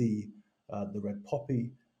go and see the Red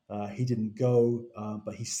Poppy. He didn't go,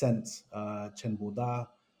 but he sent Chen Boda,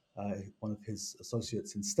 one of his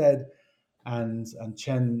associates, instead. And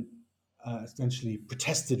Chen essentially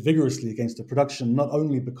protested vigorously against the production, not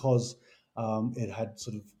only because it had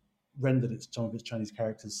sort of rendered some of its Chinese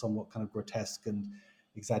characters somewhat kind of grotesque and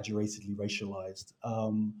exaggeratedly racialized,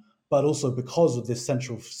 but also because of this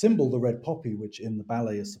central symbol, the Red Poppy, which in the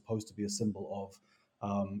ballet is supposed to be a symbol of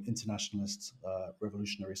internationalist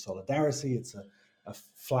revolutionary solidarity. It's a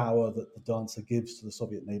flower that the dancer gives to the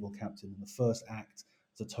Soviet naval captain in the first act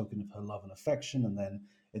as a token of her love and affection, and then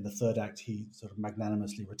in the third act he sort of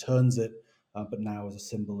magnanimously returns it, but now as a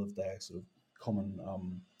symbol of their sort of common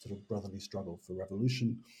sort of brotherly struggle for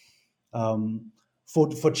revolution.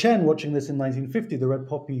 For Chen, watching this in 1950, the Red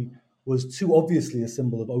Poppy was too obviously a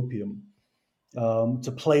symbol of opium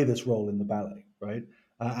to play this role in the ballet, right?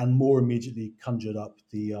 And more immediately conjured up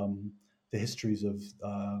the histories of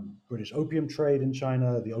British opium trade in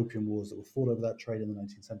China, the opium wars that were fought over that trade in the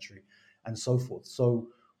 19th century, and so forth. So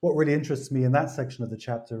what really interests me in that section of the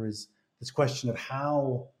chapter is this question of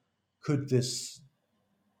how could this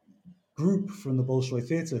group from the Bolshoi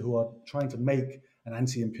theater, who are trying to make an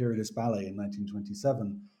anti-imperialist ballet in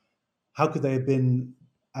 1927, how could they have been,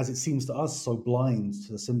 as it seems to us, so blind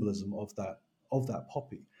to the symbolism of that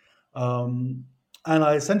poppy? And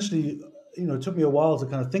I essentially, it took me a while to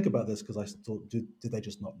kind of think about this, because I thought, did they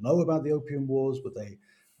just not know about the Opium Wars? But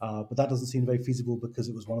that doesn't seem very feasible, because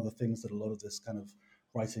it was one of the things that a lot of this kind of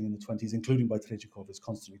writing in the 1920s, including by Tretyakov, is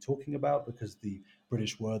constantly talking about, because the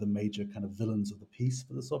British were the major kind of villains of the peace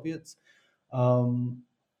for the Soviets.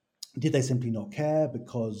 Did they simply not care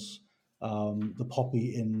because the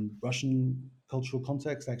poppy in Russian cultural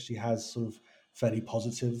context actually has sort of fairly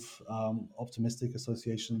positive, optimistic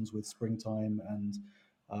associations with springtime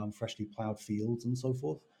and freshly plowed fields and so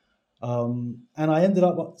forth? And I ended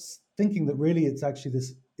up thinking that really it's actually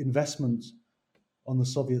this investment on the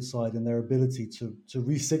Soviet side and their ability to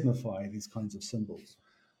re-signify these kinds of symbols,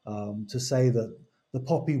 to say that the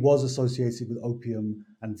poppy was associated with opium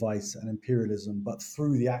and vice and imperialism, but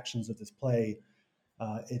through the actions of this play,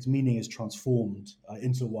 its meaning is transformed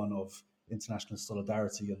into one of internationalist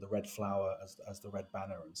solidarity and the red flower as the red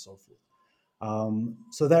banner and so forth.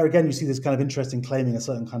 So there again, you see this kind of interest in claiming a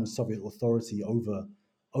certain kind of Soviet authority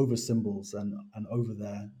over symbols and over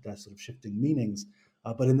their sort of shifting meanings,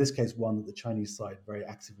 but in this case, one that the Chinese side very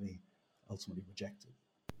actively ultimately rejected.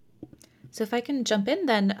 So if I can jump in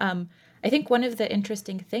then, I think one of the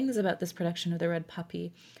interesting things about this production of the Red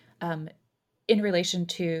Poppy, in relation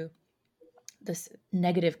to this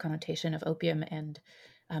negative connotation of opium and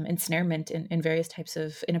ensnarement in various types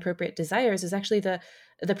of inappropriate desires, is actually the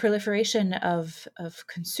proliferation of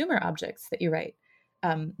consumer objects that you write,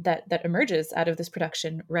 that emerges out of this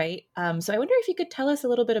production, right? So I wonder if you could tell us a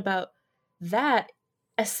little bit about that,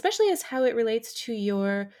 especially as how it relates to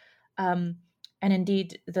your And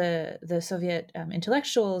indeed, the Soviet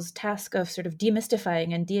intellectuals' task of sort of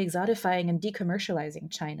demystifying and de-exotifying and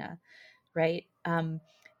decommercializing China, right?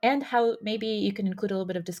 And how maybe you can include a little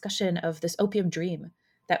bit of discussion of this opium dream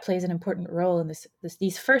that plays an important role in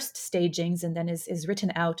these first stagings, and then is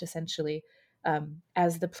written out essentially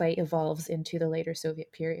as the play evolves into the later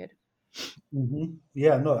Soviet period. Mm-hmm.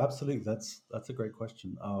 Yeah, no, absolutely. That's a great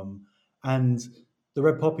question. And the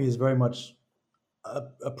Red Poppy is very much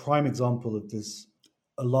a prime example of this,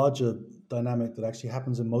 a larger dynamic that actually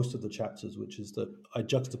happens in most of the chapters, which is that I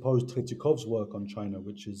juxtaposed Tretyakov's work on China,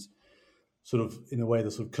 which is sort of, in a way,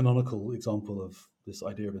 the sort of canonical example of this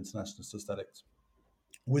idea of internationalist aesthetics,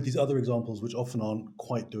 with these other examples, which often aren't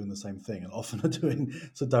quite doing the same thing and often are doing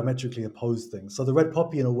so diametrically opposed things. So the Red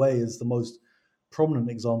Poppy, in a way, is the most prominent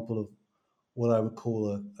example of what I would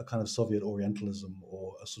call a kind of Soviet Orientalism,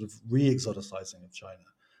 or a sort of re-exoticizing of China,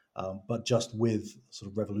 but just with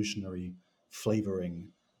sort of revolutionary flavoring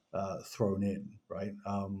thrown in, right?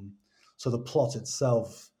 So the plot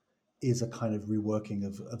itself is a kind of reworking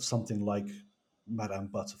of something like Madame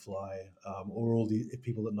Butterfly, or all the, if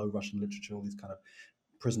people that know Russian literature, all these kind of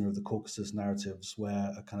Prisoner of the Caucasus narratives,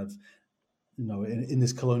 where a kind of, you know, in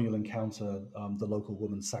this colonial encounter, the local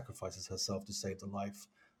woman sacrifices herself to save the life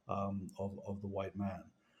of the white man.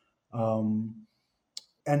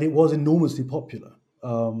 And it was enormously popular.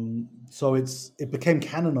 So it became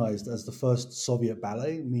canonized as the first Soviet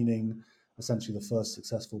ballet, meaning essentially the first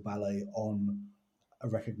successful ballet on a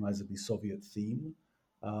recognizably Soviet theme.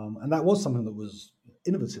 And that was something that was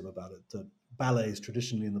innovative about it, that ballets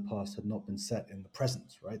traditionally in the past had not been set in the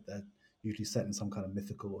present, right? They're usually set in some kind of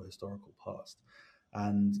mythical or historical past.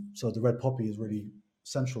 And so the Red Poppy is really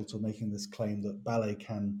central to making this claim that ballet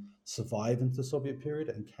can survive into the Soviet period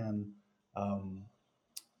and can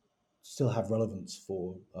still have relevance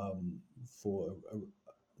for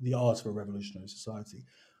the art of a revolutionary society.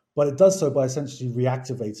 But it does so by essentially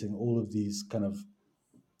reactivating all of these kind of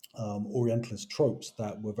Orientalist tropes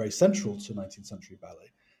that were very central to 19th century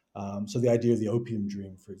ballet. So the idea of the opium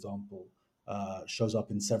dream, for example, shows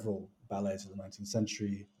up in several ballets of the 19th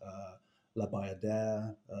century. La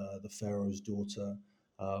Bayadère, The Pharaoh's Daughter.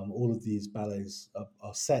 All of these ballets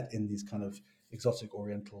are set in these kind of exotic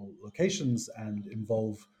Oriental locations and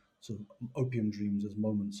involve sort of opium dreams as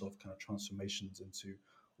moments of kind of transformations into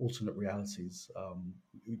alternate realities,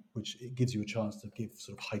 which it gives you a chance to give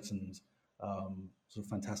sort of heightened sort of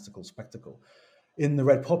fantastical spectacle. In the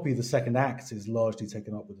Red Poppy, the second act is largely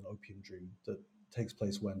taken up with an opium dream that takes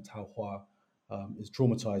place when Tao Hua is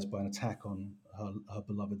traumatized by an attack on her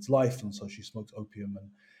beloved's life, and so she smokes opium and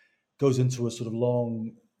goes into a sort of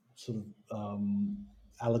long, sort of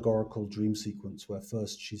allegorical dream sequence where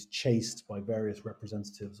first she's chased by various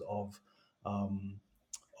representatives of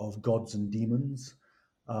gods and demons,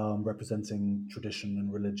 representing tradition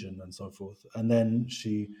and religion and so forth. And then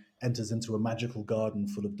she enters into a magical garden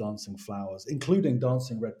full of dancing flowers, including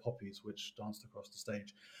dancing red poppies, which danced across the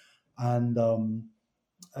stage. And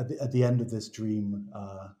at the end of this dream,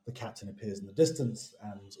 the captain appears in the distance,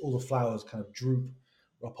 and all the flowers kind of droop,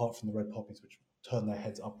 apart from the red poppies, which turn their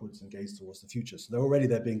heads upwards and gaze towards the future. So they're already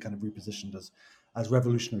being kind of repositioned as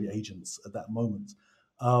revolutionary agents at that moment.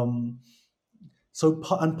 And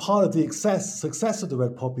part of the success of the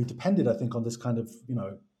Red Poppy depended, I think, on this kind of, you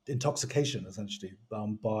know, intoxication, essentially,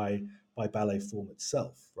 by ballet form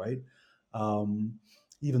itself, right?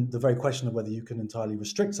 Even the very question of whether you can entirely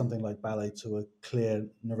restrict something like ballet to a clear,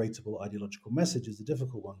 narratable, ideological message is a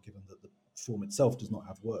difficult one, given that the form itself does not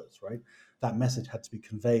have words, right? That message had to be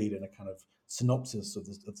conveyed in a kind of synopsis of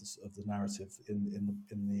the narrative in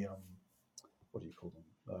the what do you call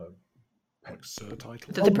them?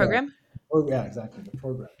 Title. The program? Oh, yeah, exactly, the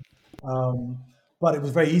program. But it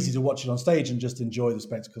was very easy to watch it on stage and just enjoy the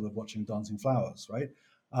spectacle of watching dancing flowers, right?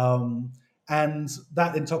 And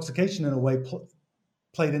that intoxication, in a way,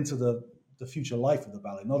 played into the future life of the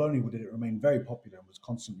ballet. Not only did it remain very popular and was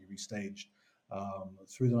constantly restaged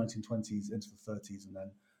through the 1920s into the 30s, and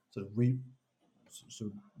then sort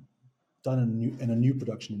of done in a new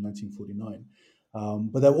production in 1949.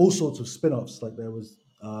 But there were all sorts of spin-offs. Like there was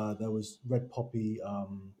Red Poppy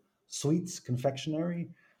Sweets Confectionery,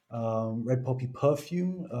 Red Poppy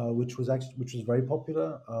Perfume, which was very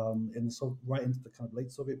popular right into the kind of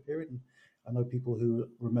late Soviet period. And I know people who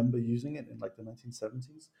remember using it in like the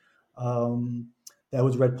 1970s. There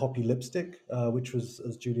was Red Poppy Lipstick, which was,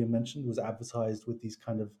 as Julia mentioned, was advertised with these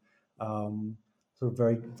kind of sort of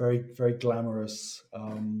very, very, very glamorous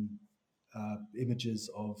images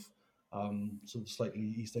of sort of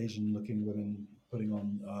slightly East Asian looking women putting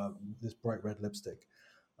on this bright red lipstick.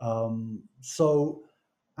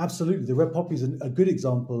 Absolutely. The Red Poppy is a good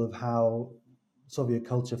example of how Soviet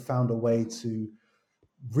culture found a way to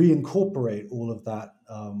reincorporate all of that,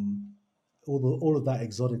 all of that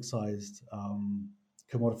exoticized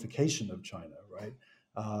commodification of China, right,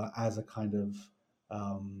 as a kind of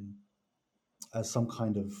as some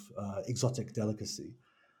kind of exotic delicacy,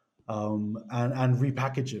 and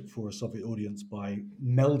repackage it for a Soviet audience by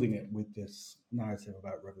melding it with this narrative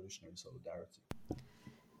about revolutionary solidarity.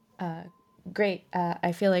 Great.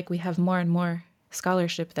 I feel like we have more and more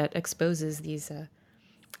scholarship that exposes these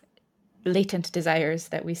latent desires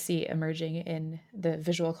that we see emerging in the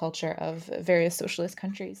visual culture of various socialist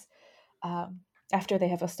countries after they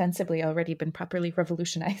have ostensibly already been properly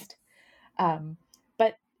revolutionized.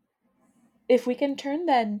 But if we can turn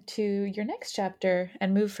then to your next chapter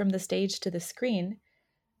and move from the stage to the screen,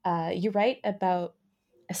 you write about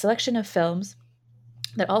a selection of films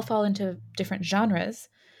that all fall into different genres,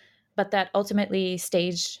 but that ultimately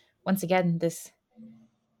stage, once again, this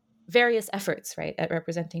various efforts, right, at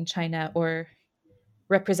representing China or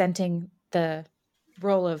representing the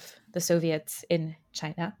role of the Soviets in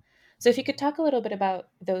China. So if you could talk a little bit about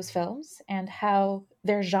those films and how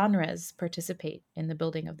their genres participate in the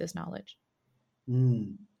building of this knowledge.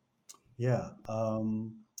 Yeah.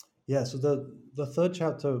 Yeah. So the third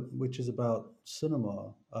chapter, which is about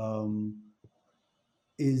cinema,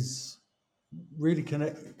 is really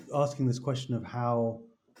asking this question of how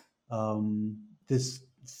this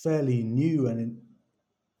fairly new and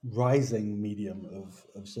rising medium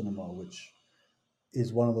of cinema, which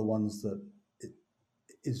is one of the ones that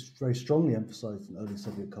is very strongly emphasized in early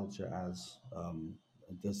Soviet culture as,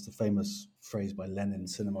 there's the famous phrase by Lenin,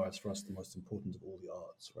 cinema is for us the most important of all the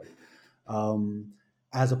arts, right?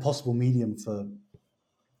 As a possible medium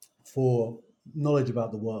for knowledge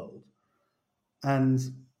about the world. And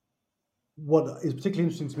what is particularly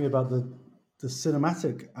interesting to me about the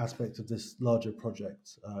cinematic aspect of this larger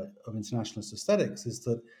project of internationalist aesthetics is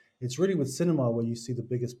that it's really with cinema where you see the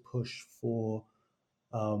biggest push for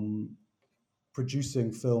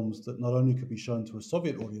producing films that not only could be shown to a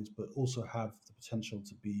Soviet audience, but also have the potential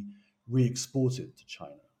to be re-exported to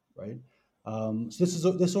China, right?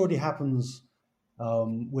 So this already happens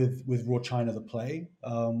with Raw China, the play,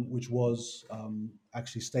 which was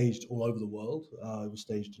actually staged all over the world. It was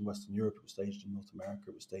staged in Western Europe, it was staged in North America,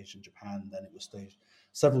 it was staged in Japan, then it was staged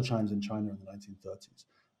several times in China in the 1930s.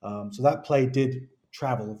 So that play did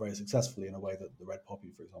travel very successfully in a way that The Red Poppy,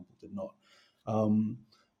 for example, did not.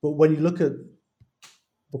 But when you look at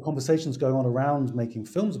the conversations going on around making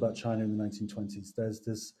films about China in the 1920s, there's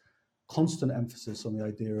this constant emphasis on the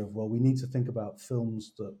idea of, well, we need to think about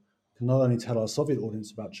films that can not only tell our Soviet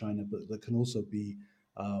audience about China, but that can also be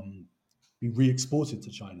re-exported to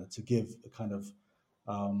China to give a kind of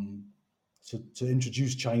to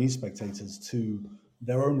introduce Chinese spectators to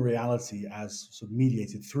their own reality as sort of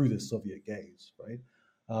mediated through the Soviet gaze, right?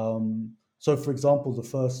 So, for example, the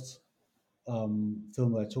first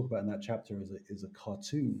film that I talk about in that chapter is a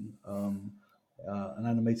cartoon, an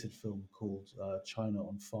animated film called China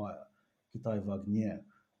on Fire, Kitai Wagner,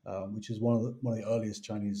 which is one of the earliest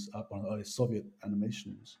Chinese, one of the earliest Soviet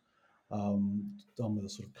animations, done with a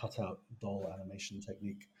sort of cutout doll animation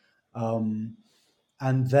technique.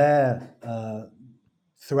 And there,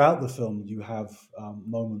 throughout the film, you have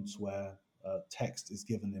moments where text is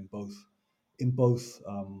given in both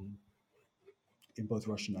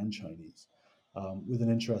Russian and Chinese, with an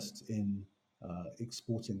interest in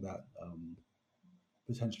exporting that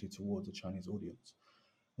potentially towards a Chinese audience.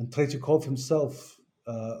 And Tretyakov himself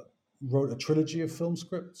wrote a trilogy of film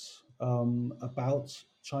scripts about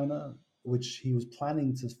China, which he was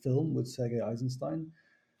planning to film with Sergei Eisenstein.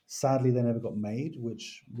 Sadly, they never got made,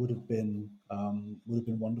 which would have been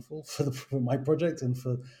wonderful for my project and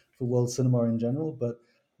for world cinema in general. But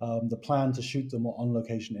the plan to shoot them on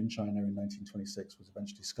location in China in 1926 was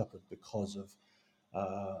eventually scuppered because of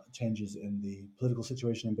changes in the political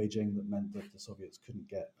situation in Beijing that meant that the Soviets couldn't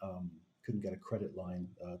get a credit line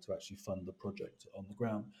to actually fund the project on the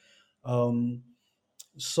ground.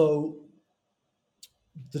 So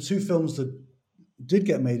the two films that did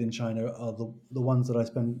get made in China are the ones that I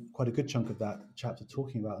spend quite a good chunk of that chapter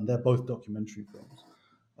talking about, and they're both documentary films.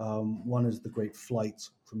 One is The Great Flight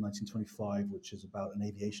from 1925, which is about an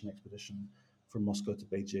aviation expedition from Moscow to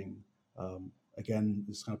Beijing. Again,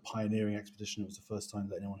 this kind of pioneering expedition. It was the first time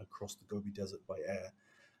that anyone had crossed the Gobi Desert by air.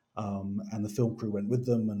 And the film crew went with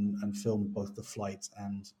them and filmed both the flight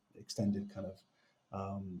and extended kind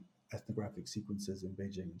of ethnographic sequences in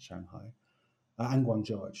Beijing and Shanghai. And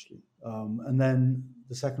Guangzhou, actually. And then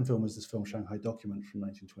the second film is this film, Shanghai Document from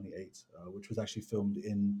 1928, which was actually filmed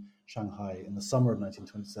in Shanghai in the summer of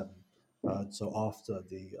 1927 so after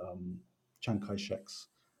the Chiang Kai-shek's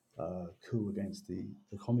coup against the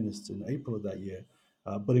communists in April of that year,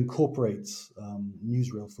 but incorporates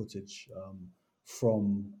newsreel footage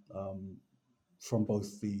from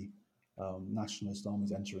both the nationalist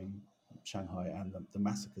armies entering Shanghai and the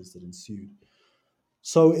massacres that ensued.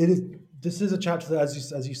 So this is a chapter that,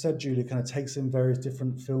 as you said, Julia, kind of takes in various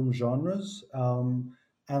different film genres, and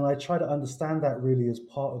I try to understand that really as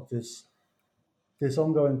part of this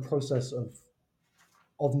ongoing process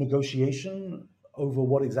of negotiation over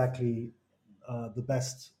what exactly the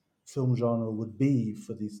best film genre would be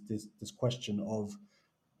for this question of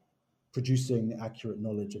producing accurate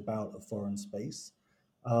knowledge about a foreign space.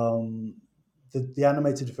 The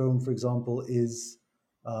animated film, for example, is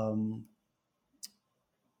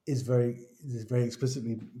very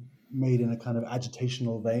explicitly made in a kind of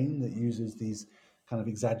agitational vein that uses these kind of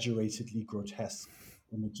exaggeratedly grotesque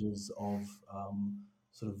images of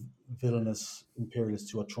sort of villainous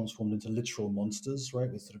imperialists who are transformed into literal monsters,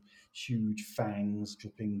 right, with sort of huge fangs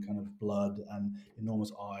dripping kind of blood and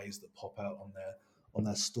enormous eyes that pop out on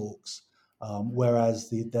their stalks. Whereas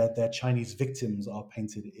their Chinese victims are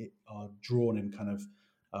drawn in kind of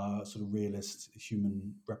sort of realist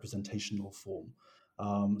human representational form.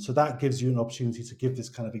 So that gives you an opportunity to give this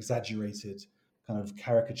kind of exaggerated kind of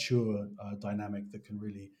caricature dynamic that can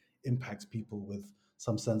really impact people with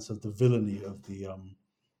some sense of the villainy of the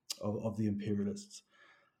imperialists.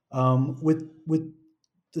 With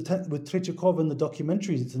Tretyakov and the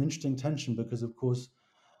documentaries, it's an interesting tension because, of course,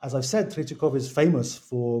 as I've said, Tretyakov is famous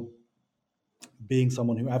for being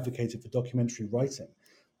someone who advocated for documentary writing.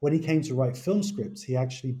 When he came to write film scripts, he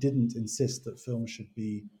actually didn't insist that films should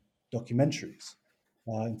be documentaries.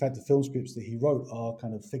 In fact, the film scripts that he wrote are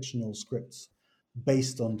kind of fictional scripts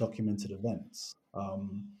based on documented events.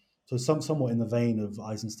 So somewhat in the vein of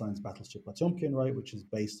Eisenstein's Battleship Potemkin, right, which is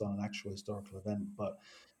based on an actual historical event, but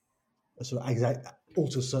sort of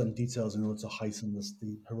alter certain details in order to heighten the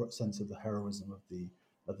sense of the heroism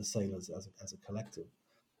of the sailors as a collective.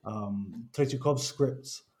 Tretyakov's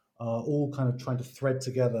scripts are all kind of trying to thread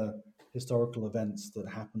together historical events that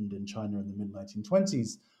happened in China in the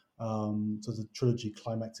mid-1920s. So the trilogy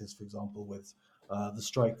climaxes, for example, with the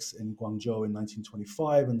strikes in Guangzhou in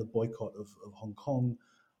 1925 and the boycott of Hong Kong,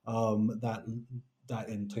 that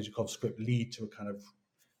in Tretyakov's script lead to a kind of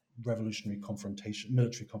revolutionary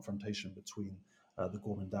military confrontation between the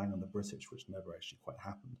Kuomintang and the British, which never actually quite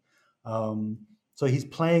happened. So he's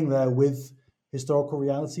playing there with historical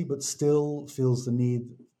reality, but still feels the need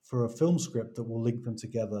for a film script that will link them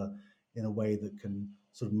together in a way that can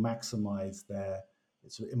sort of maximize their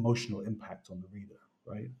sort of emotional impact on the reader,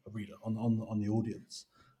 right? On the audience.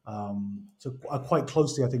 So quite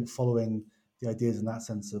closely, I think, following the ideas in that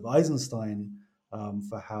sense of Eisenstein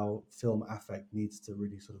for how film affect needs to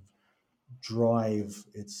really sort of drive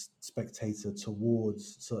its spectator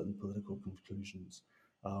towards certain political conclusions,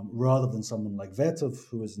 rather than someone like Vertov,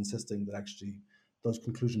 who is insisting that actually those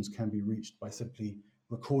conclusions can be reached by simply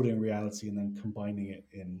recording reality and then combining it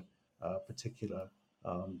in particularly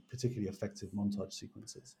effective montage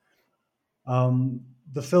sequences.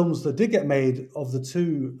 The films that did get made of the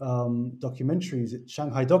two documentaries,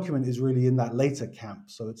 Shanghai Document is really in that later camp.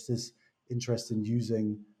 So it's this interest in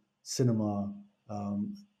using cinema,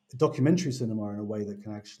 documentary cinema, in a way that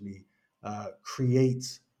can actually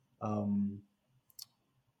create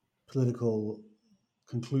political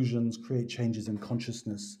conclusions, create changes in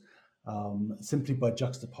consciousness, simply by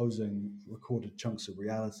juxtaposing recorded chunks of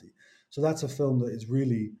reality. So that's a film that is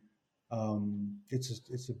really,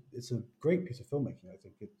 it's a great piece of filmmaking. I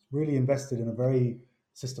think it's really invested in a very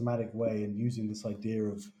systematic way in using this idea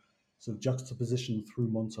of sort of juxtaposition through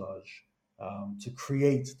montage to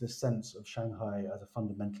create this sense of Shanghai as a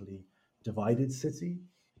fundamentally divided city,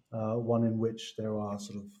 one in which there are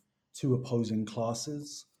sort of two opposing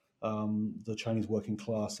classes, the Chinese working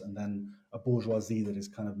class and then a bourgeoisie that is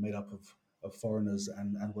kind of made up of foreigners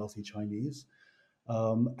and wealthy Chinese,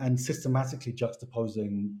 and systematically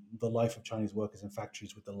juxtaposing the life of Chinese workers in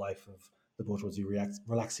factories with the life of the bourgeoisie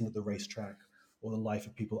relaxing at the racetrack, or the life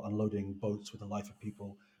of people unloading boats with the life of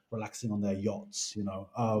people relaxing on their yachts,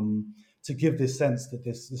 to give this sense that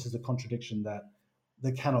this is a contradiction that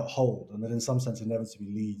they cannot hold, and that in some sense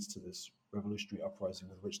inevitably leads to this revolutionary uprising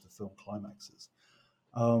with which the film climaxes.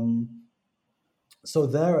 So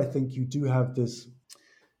there, I think you do have this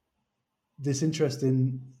interest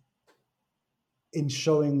in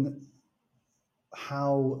showing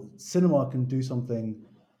how cinema can do something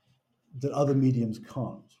that other mediums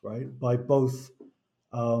can't, right? By both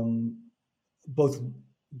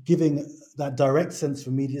giving that direct sense of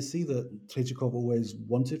immediacy that Tretyakov always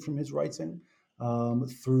wanted from his writing,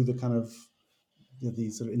 through the kind of the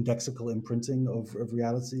sort of indexical imprinting of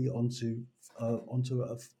reality onto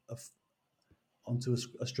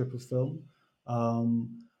a strip of film,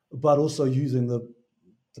 but also using the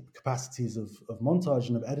capacities of montage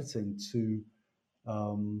and of editing to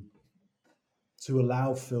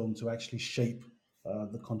allow film to actually shape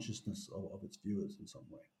the consciousness of its viewers in some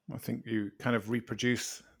way. I think you kind of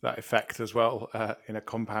reproduce that effect as well in a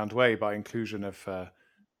compound way by inclusion of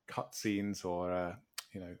cut scenes or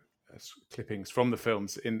clippings from the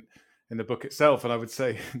films in the book itself. And I would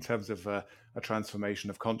say, in terms of a transformation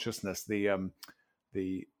of consciousness, the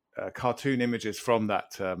cartoon images from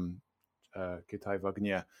that Gitai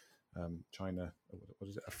Vagnia, China, what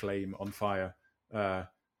is it, a flame on fire,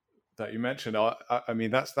 that you mentioned. I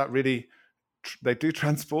mean, that really, they do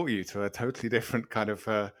transport you to a totally different kind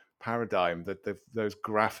of paradigm. That those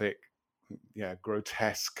graphic,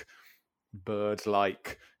 grotesque,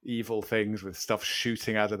 bird-like evil things with stuff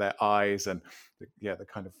shooting out of their eyes, and the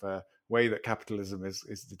kind of way that capitalism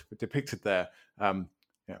is depicted there.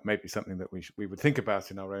 Maybe something that we would think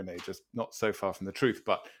about in our own age, just not so far from the truth,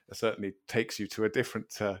 but it certainly takes you to a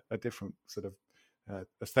different sort of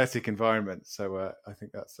aesthetic environment. So I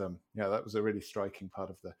think that's that was a really striking part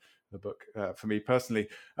of the book for me personally.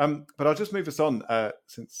 But I'll just move us on,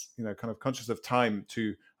 since kind of conscious of time,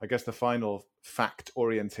 to I guess the final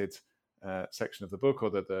fact-oriented section of the book, or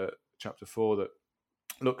the chapter 4 that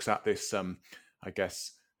looks at this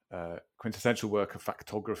quintessential work of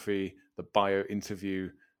factography, the bio interview,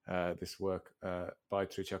 this work by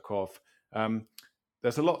Tretyakov.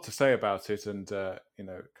 There's a lot to say about it, and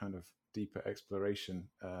kind of deeper exploration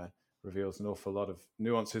reveals an awful lot of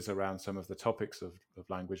nuances around some of the topics of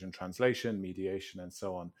language and translation, mediation, and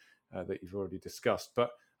so on, that you've already discussed.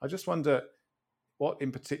 But I just wonder, what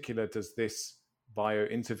in particular does this bio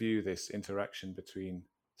interview, this interaction between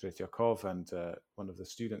Tretyakov and one of the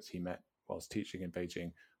students he met whilst teaching in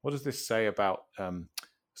Beijing, what does this say about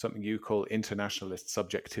something you call internationalist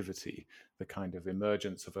subjectivity, the kind of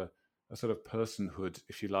emergence of a sort of personhood,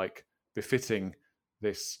 if you like, befitting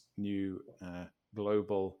this new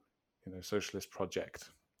global, socialist project?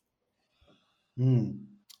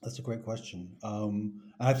 That's a great question. And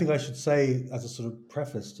I think I should say, as a sort of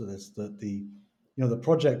preface to this, that the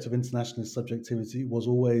project of internationalist subjectivity was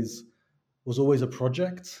always a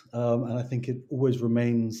project, and I think it always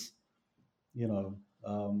remains,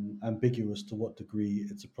 ambiguous to what degree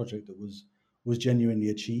it's a project that was genuinely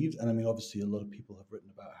achieved. And I mean, obviously, a lot of people have written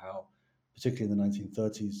about how, particularly in the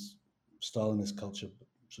 1930s, Stalinist culture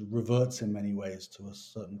sort of reverts in many ways to a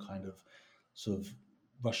certain kind of sort of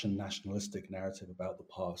Russian nationalistic narrative about the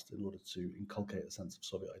past in order to inculcate a sense of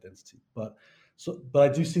Soviet identity. But I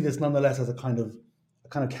do see this nonetheless as a kind of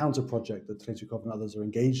counter project that Tretyakov and others are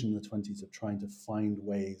engaged in the 20s, of trying to find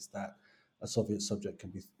ways that a Soviet subject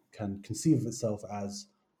can conceive of itself as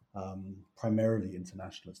primarily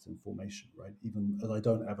internationalist in formation, right? Even as I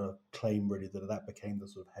don't ever claim really that became the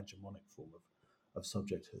sort of hegemonic form of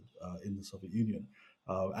subjecthood in the Soviet Union.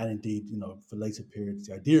 And indeed, for later periods,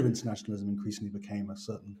 the idea of internationalism increasingly became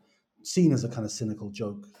seen as a kind of cynical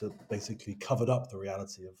joke that basically covered up the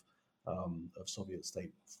reality of Soviet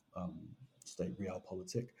state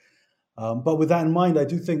realpolitik. But with that in mind, I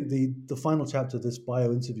do think the final chapter of this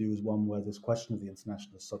bio interview is one where this question of the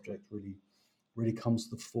internationalist subject really comes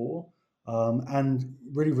to the fore, and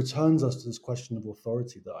really returns us to this question of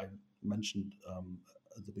authority that I mentioned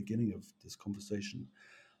at the beginning of this conversation.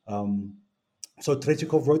 So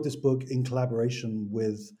Tretyakov wrote this book in collaboration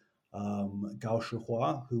with Gao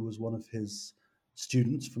Shihua, who was one of his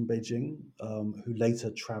students from Beijing, who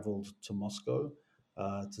later traveled to Moscow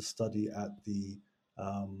to study at the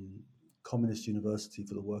Communist University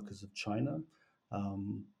for the Workers of China,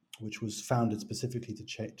 which was founded specifically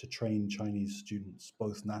to train Chinese students,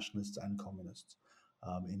 both nationalists and communists,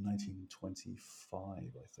 in 1925,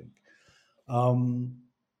 I think.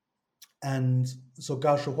 And so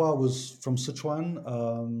Gao Shihua was from Sichuan.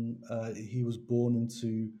 He was born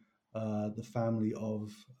into the family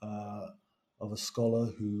of a scholar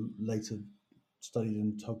who later studied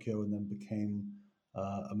in Tokyo and then became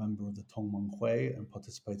a member of the Tongmenghui and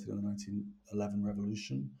participated in the 1911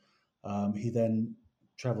 revolution. He then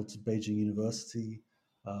traveled to Beijing University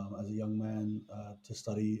as a young man to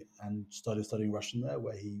study, and started studying Russian there,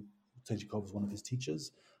 where Tretyakov was one of his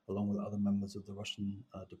teachers, along with other members of the Russian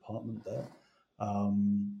department there.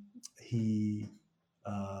 He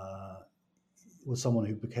was someone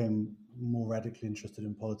who became more radically interested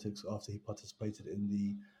in politics after he participated in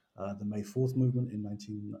the May 4th movement in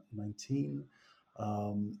 1919.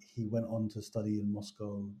 He went on to study in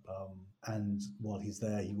Moscow, and while he's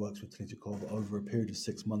there, he works with Tretyakov over a period of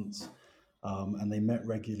 6 months and they met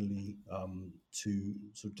regularly to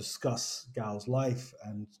sort of discuss Gao's life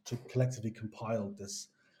and to collectively compile this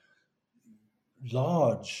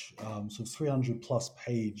large, sort of 300 plus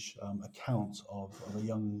page account of a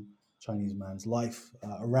young Chinese man's life,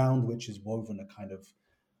 around which is woven a kind of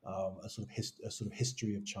a sort of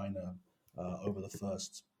history of China over the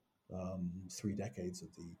first 3 decades of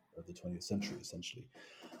the 20th century, essentially.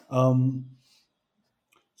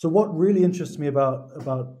 So what really interests me about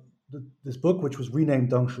this book, which was renamed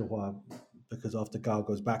Deng Shihua, because after Gao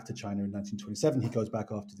goes back to China in 1927, he goes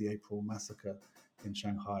back after the April massacre in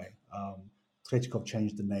Shanghai. Tretyakov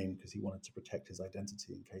changed the name because he wanted to protect his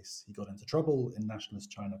identity in case he got into trouble in nationalist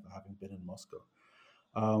China for having been in Moscow.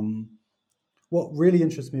 What really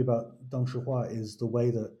interests me about Deng Shihua is the way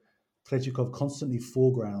that Tretyakov constantly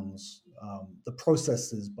foregrounds the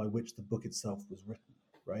processes by which the book itself was written,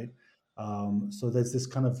 right? So there's this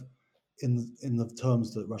kind of, in the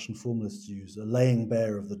terms that Russian formalists use, a laying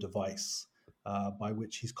bare of the device, by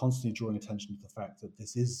which he's constantly drawing attention to the fact that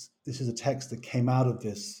this is a text that came out of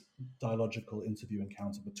this dialogical interview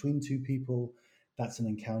encounter between two people. That's an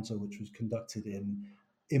encounter which was conducted in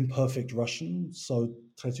imperfect Russian. So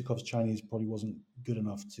Tretyakov's Chinese probably wasn't good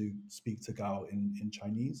enough to speak to Gao in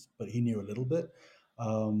Chinese, but he knew a little bit.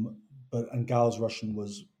 And Gao's Russian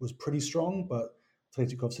was pretty strong, but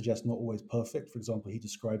Tretyakov suggests not always perfect. For example, he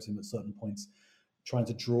describes him at certain points trying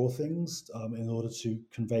to draw things in order to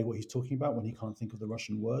convey what he's talking about when he can't think of the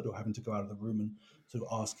Russian word, or having to go out of the room and sort of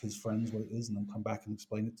ask his friends what it is and then come back and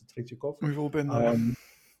explain it to Tretyakov. We've all been there.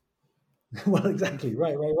 Well, exactly.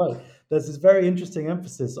 Right. There's this very interesting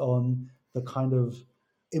emphasis on the kind of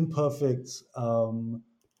imperfect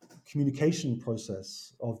communication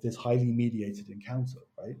process of this highly mediated encounter,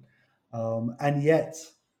 right? And yet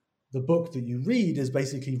the book that you read is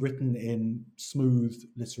basically written in smooth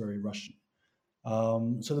literary Russian.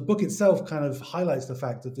 So the book itself kind of highlights the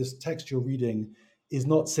fact that this text you're reading is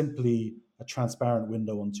not simply a transparent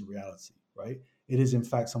window onto reality, right? It is in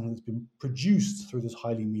fact something that's been produced through this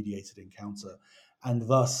highly mediated encounter, and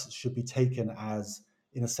thus should be taken as,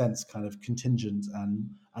 in a sense, kind of contingent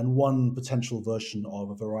and one potential version of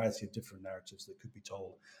a variety of different narratives that could be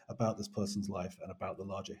told about this person's life and about the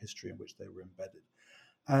larger history in which they were embedded.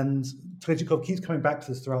 And Tretyakov keeps coming back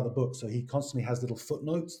to this throughout the book. So he constantly has little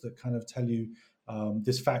footnotes that kind of tell you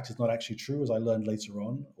this fact is not actually true, as I learned later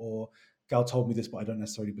on, or Gao told me this, but I don't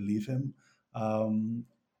necessarily believe him.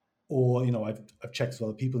 Or, I've checked with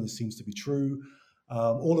other people and this seems to be true.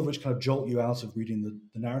 All of which kind of jolt you out of reading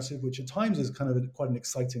the narrative, which at times is kind of quite an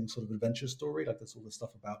exciting sort of adventure story. Like there's all this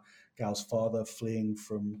stuff about Gao's father fleeing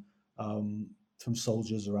from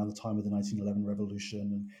soldiers around the time of the 1911 revolution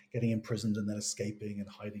and getting imprisoned and then escaping and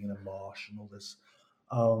hiding in a marsh and all this.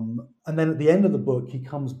 And then at the end of the book, he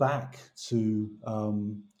comes back to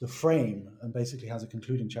the frame and basically has a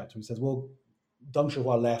concluding chapter. He says, well, Deng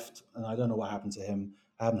Shihua left and I don't know what happened to him.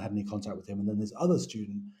 I haven't had any contact with him. And then this other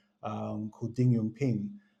student called Ding Yongping,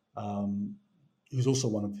 who's also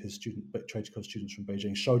one of his Tretyakov's students from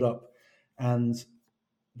Beijing, showed up, and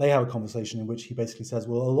they have a conversation in which he basically says,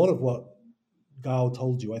 well, a lot of what Gao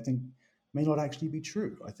told you, I think, may not actually be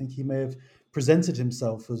true. I think he may have presented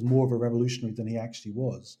himself as more of a revolutionary than he actually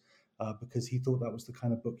was, because he thought that was the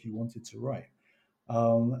kind of book he wanted to write.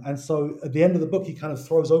 And so at the end of the book, he kind of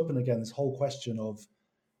throws open again this whole question of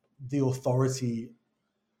the authority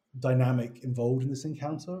dynamic involved in this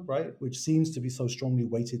encounter, right? Which seems to be so strongly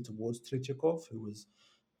weighted towards Tretyakov, who was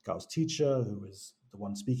Gao's teacher, who was the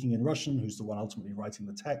one speaking in Russian, who's the one ultimately writing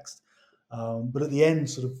the text. But at the end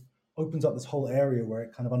sort of opens up this whole area where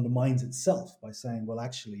it kind of undermines itself by saying, well,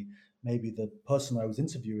 actually, maybe the person I was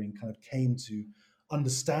interviewing kind of came to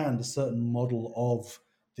understand a certain model of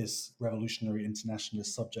this revolutionary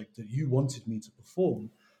internationalist subject that you wanted me to perform.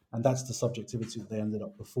 And that's the subjectivity that they ended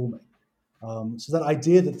up performing. So that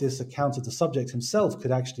idea that this account of the subject himself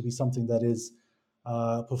could actually be something that is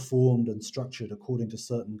performed and structured according to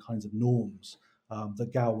certain kinds of norms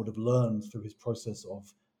that Gao would have learned through his process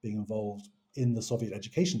of being involved in the Soviet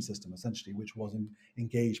education system, essentially, which was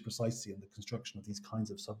engaged precisely in the construction of these kinds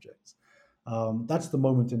of subjects. That's the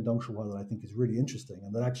moment in Deng Shihua that I think is really interesting,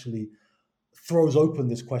 and that actually throws open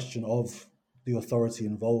this question of the authority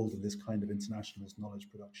involved in this kind of internationalist knowledge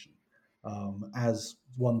production as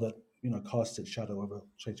one that casts its shadow over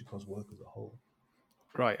Tretyakov's work as a whole.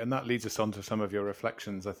 Right, and that leads us on to some of your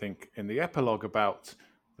reflections, I think, in the epilogue about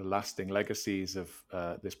the lasting legacies of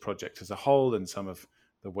this project as a whole, and some of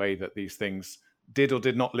the way that these things did or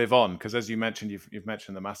did not live on. Because as you mentioned, you've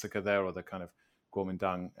mentioned the massacre there, or the kind of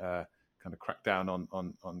Kuomintang kind of crackdown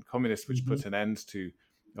on communists, which put an end to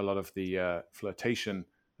a lot of the flirtation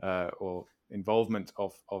or involvement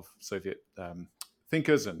of Soviet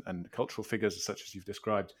thinkers and cultural figures such as you've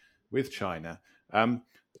described with China. And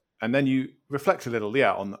then you reflect a little,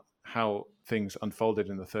 on how things unfolded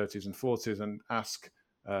in the 30s and 40s and ask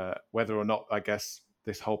whether or not, I guess,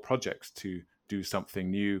 this whole project to do something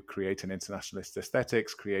new, create an internationalist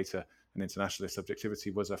aesthetics, create an internationalist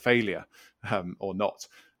subjectivity was a failure or not.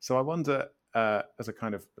 So I wonder, as a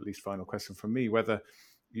kind of at least final question from me, whether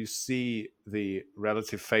you see the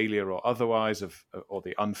relative failure or otherwise or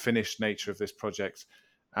the unfinished nature of this project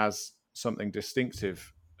as something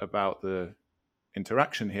distinctive about the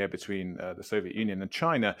interaction here between the Soviet Union and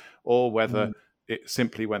China, or whether it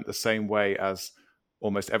simply went the same way as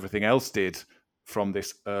almost everything else did from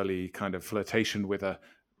this early kind of flirtation with a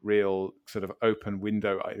real sort of open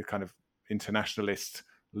window, a kind of internationalist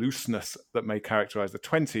looseness that may characterize the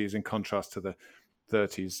 20s in contrast to the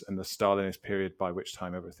 30s and the Stalinist period, by which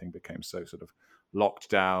time everything became so sort of locked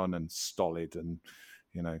down and stolid and,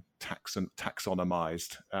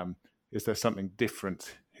 taxonomized. Is there something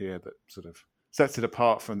different here that sort of sets it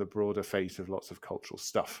apart from the broader fate of lots of cultural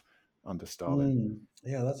stuff under Stalin?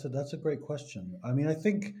 Yeah, that's a great question. I mean, I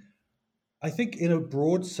think in a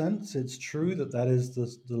broad sense, it's true that is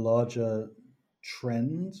the larger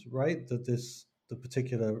trend, right? That the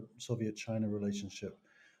particular Soviet-China relationship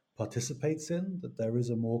participates in, that there is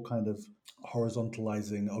a more kind of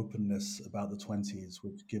horizontalizing openness about the 20s,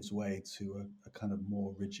 which gives way to a kind of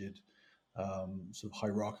more rigid, sort of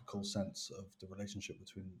hierarchical sense of the relationship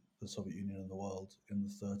between the Soviet Union and the world in the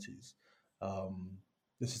 30s.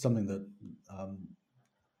 This is something that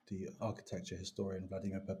the architecture historian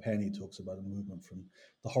Vladimir Perpenny talks about, a movement from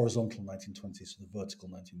the horizontal 1920s to the vertical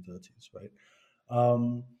 1930s, right?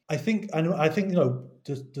 I think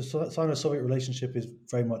the Sino-Soviet relationship is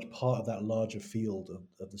very much part of that larger field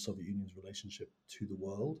of the Soviet Union's relationship to the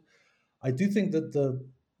world. I do think that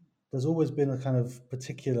there's always been a kind of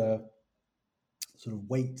particular sort of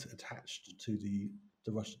weight attached to the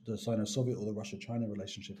Sino-Soviet or the Russia-China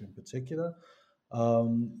relationship in particular,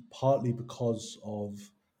 partly because of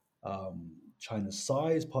China's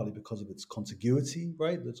size, partly because of its contiguity,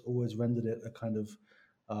 right? That's always rendered it a kind of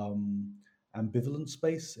ambivalent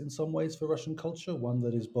space in some ways for Russian culture, one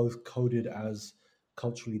that is both coded as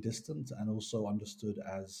culturally distant and also understood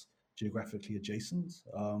as geographically adjacent,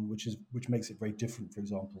 which makes it very different, for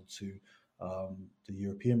example, to the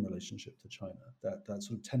European relationship to China. That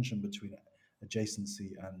sort of tension between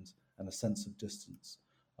adjacency and a sense of distance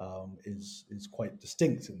is quite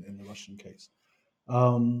distinct in the Russian case.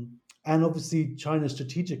 And obviously, China's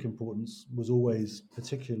strategic importance was always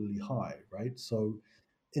particularly high, right? So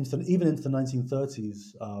even into the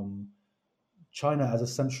 1930s, China as a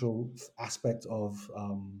central aspect of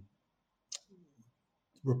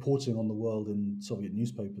reporting on the world in Soviet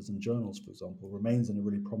newspapers and journals, for example, remains in a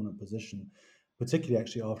really prominent position, particularly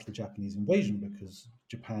actually after the Japanese invasion, because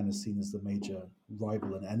Japan is seen as the major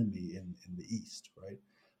rival and enemy in the East, right?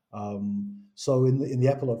 So in the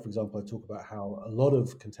epilogue, for example, I talk about how a lot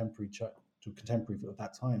of contemporary at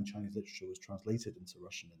that time Chinese literature was translated into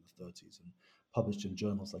Russian in the 30s and published in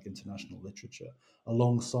journals like International Literature,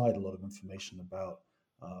 alongside a lot of information about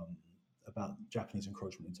Japanese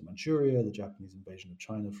encroachment into Manchuria, the Japanese invasion of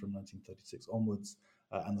China from 1936 onwards,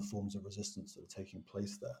 and the forms of resistance that are taking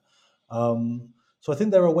place there. So I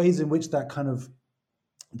think there are ways in which that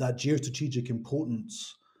geostrategic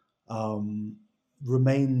importance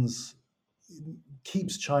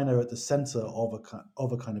keeps China at the center of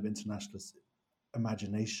a kind of internationalist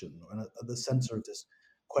imagination, and at the center of this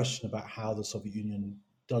question about how the Soviet Union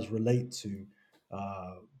does relate to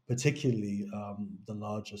particularly the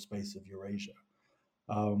larger space of Eurasia.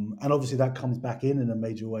 And obviously that comes back in a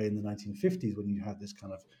major way in the 1950s, when you have this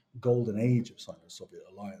kind of golden age of Sino-Soviet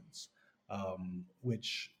alliance,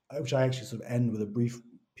 which I actually sort of end with a brief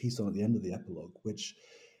piece on at the end of the epilogue, which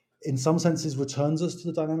in some senses returns us to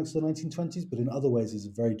the dynamics of the 1920s, but in other ways is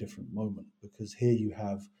a very different moment, because here you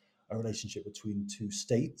have a relationship between two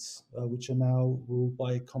states, which are now ruled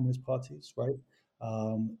by communist parties, right?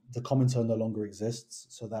 The Comintern no longer exists,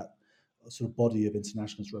 so that sort of body of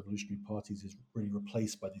internationalist revolutionary parties is really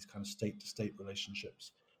replaced by these kind of state-to-state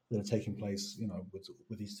relationships that are taking place,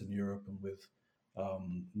 with Eastern Europe and with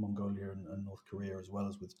Mongolia and North Korea, as well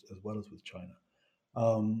as with China.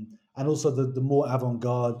 And also the more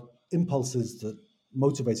avant-garde impulses that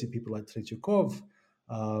motivated people like Tretyakov,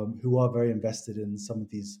 who are very invested in some of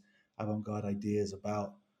these avant-garde ideas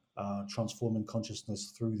about transforming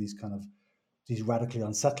consciousness through these radically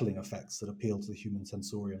unsettling effects that appeal to the human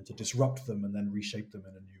sensorium, to disrupt them and then reshape them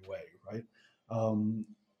in a new way, right?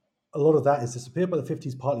 A lot of that has disappeared by the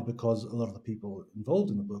 50s, partly because a lot of the people involved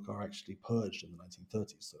in the book are actually purged in the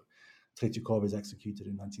 1930s. So Tretyakov is executed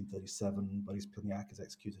in 1937. Boris Pilniak is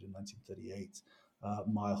executed in 1938.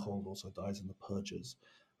 Meyerhold also dies in the purges.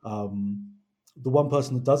 The one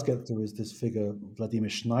person that does get through is this figure, Vladimir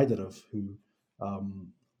Schneiderov, who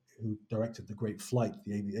directed The Great Flight,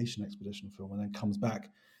 the aviation expedition film, and then comes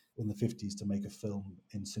back in the 50s to make a film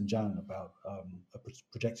in Xinjiang about a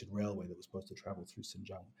projected railway that was supposed to travel through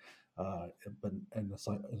Xinjiang, but in a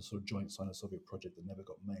sort of joint Sino-Soviet project that never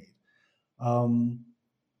got made.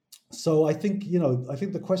 So I think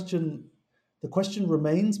the question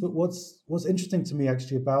remains. But what's interesting to me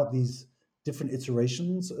actually about these different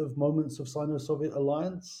iterations of moments of Sino-Soviet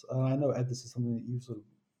alliance, I know, Ed, this is something that you've sort of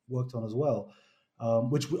worked on as well,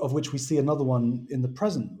 which we see another one in the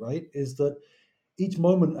present, right? Is that each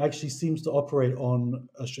moment actually seems to operate on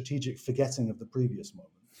a strategic forgetting of the previous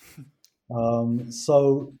moment.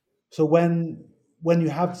 So when you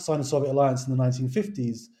have the Sino-Soviet alliance in the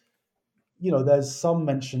 1950s, there's some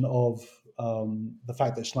mention of the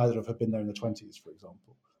fact that Schneiderov had been there in the 20s, for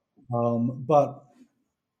example. But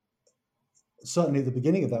certainly at the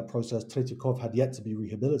beginning of that process, Tretyakov had yet to be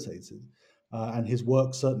rehabilitated, and his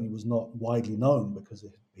work certainly was not widely known because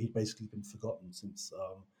he'd basically been forgotten since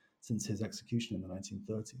his execution in the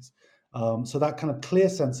 1930s. So that kind of clear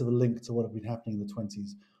sense of a link to what had been happening in the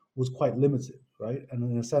 20s was quite limited, right? And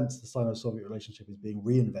in a sense, the Sino-Soviet relationship is being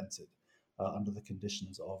reinvented under the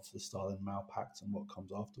conditions of the Stalin-Mao Pact and what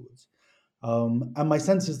comes afterwards. And my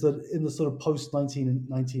sense is that in the sort of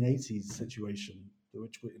post-1980s situation,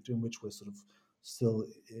 in which we're sort of still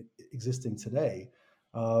existing today,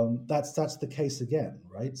 that's the case again,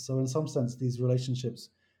 right? So in some sense, these relationships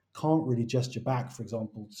can't really gesture back, for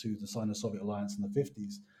example, to the Sino-Soviet alliance in the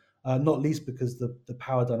 50s, not least because the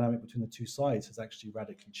power dynamic between the two sides has actually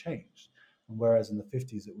radically changed. And whereas in the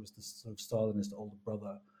 50s it was this sort of Stalinist older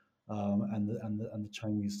brother and the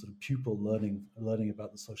Chinese sort of pupil learning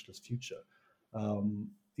about the socialist future,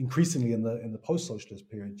 increasingly in the post-socialist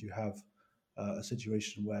period, you have a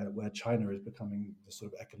situation where China is becoming the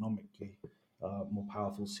sort of economically more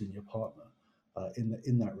powerful senior partner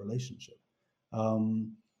in that relationship.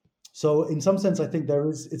 So in some sense, I think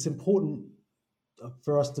it's important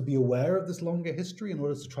for us to be aware of this longer history in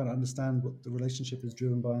order to try to understand what the relationship is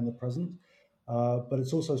driven by in the present. But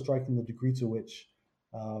it's also striking the degree to which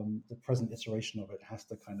the present iteration of it has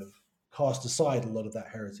to kind of cast aside a lot of that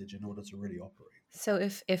heritage in order to really operate. So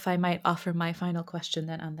if I might offer my final question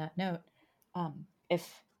then on that note,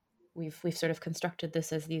 if we've sort of constructed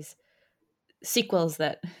this as these sequels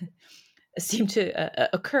that seem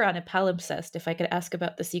to occur on a palimpsest, if I could ask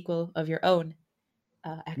about the sequel of your own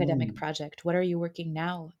academic project, what are you working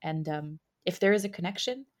now? And if there is a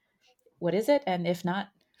connection, what is it? And if not,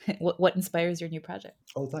 what inspires your new project?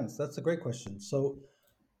 Oh, thanks. That's a great question. So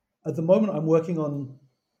at the moment, I'm working on,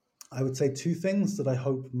 I would say, two things that I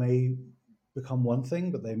hope may become one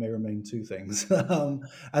thing, but they may remain two things.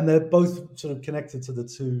 And they're both sort of connected to the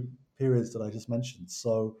two periods that I just mentioned.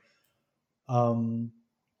 So the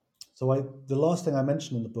last thing I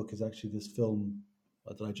mentioned in the book is actually this film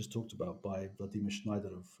that I just talked about by Vladimir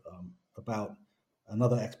Schneiderov, about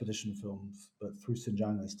another expedition film, but through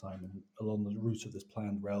Xinjiang this time, and along the route of this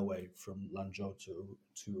planned railway from Lanzhou to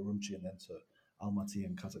Urumqi and then to Almaty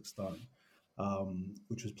in Kazakhstan,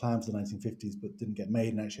 which was planned for the 1950s but didn't get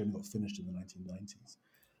made and actually only got finished in the 1990s.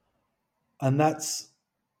 And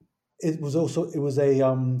it was a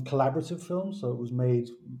collaborative film, so it was made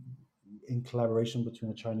in collaboration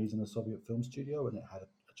between a Chinese and a Soviet film studio, and it had a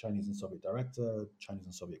Chinese and Soviet director, Chinese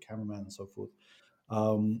and Soviet cameraman, and so forth.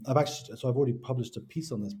 I've already published a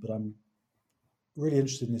piece on this, but I'm really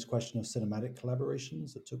interested in this question of cinematic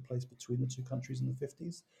collaborations that took place between the two countries in the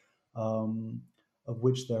 50s, of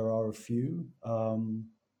which there are a few.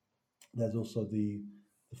 There's also the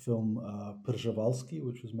film Przewalski,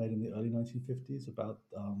 which was made in the early 1950s about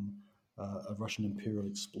a Russian imperial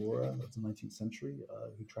explorer of the 19th century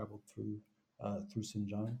who traveled through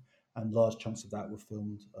Xinjiang, and large chunks of that were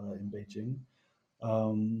filmed in Beijing.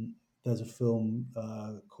 There's a film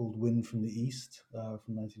called Wind from the East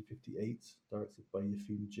from 1958, directed by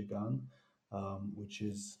Yefim Jigan, which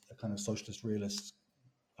is a kind of socialist realist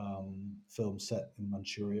film set in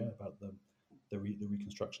Manchuria about the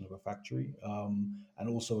reconstruction of a factory, and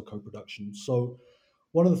also a co-production. So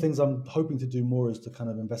one of the things I'm hoping to do more is to kind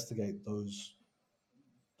of investigate those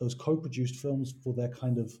co-produced films for their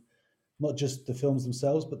kind of, not just the films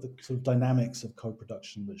themselves, but the sort of dynamics of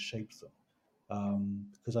co-production that shaped them.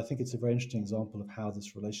 Because I think it's a very interesting example of how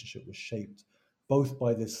this relationship was shaped, both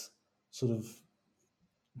by this sort of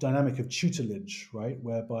dynamic of tutelage, right,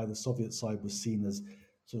 whereby the Soviet side was seen as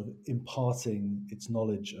sort of imparting its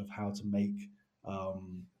knowledge of how to make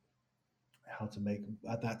how to make,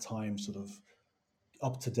 at that time, sort of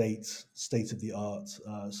up-to-date, state-of-the-art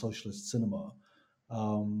socialist cinema.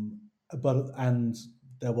 And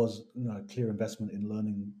there was clear investment in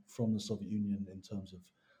learning from the Soviet Union in terms of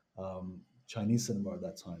Chinese cinema at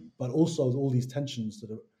that time. But also all these tensions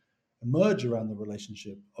that emerge around the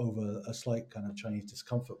relationship over a slight kind of Chinese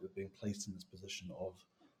discomfort with being placed in this position of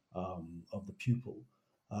the pupil.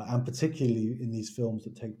 And particularly in these films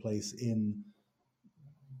that take place in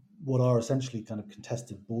what are essentially kind of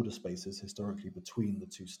contested border spaces historically between the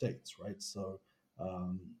two states, right? So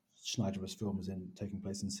Schneider's film is taking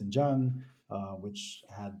place in Xinjiang, which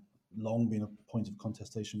had long been a point of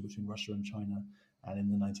contestation between Russia and China, and in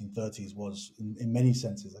the 1930s was, in many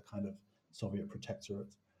senses, a kind of Soviet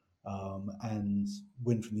protectorate. And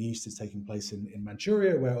Wind from the East is taking place in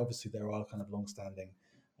Manchuria, where obviously there are kind of long-standing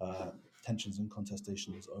tensions and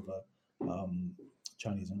contestations over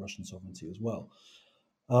Chinese and Russian sovereignty as well.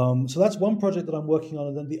 So that's one project that I'm working on.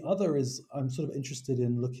 And then the other is I'm sort of interested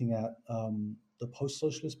in looking at the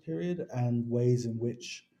post-socialist period and ways in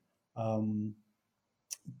which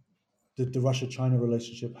the Russia-China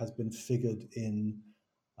relationship has been figured in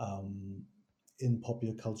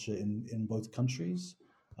popular culture in both countries.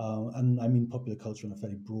 And I mean popular culture in a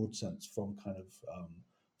fairly broad sense, from kind of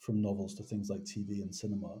from novels to things like TV and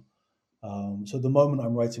cinema. So at the moment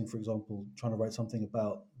I'm writing, for example, trying to write something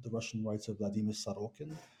about the Russian writer Vladimir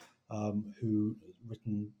Sorokin, who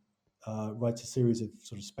writes a series of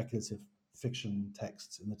sort of speculative fiction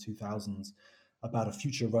texts in the 2000s about a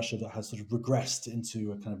future Russia that has sort of regressed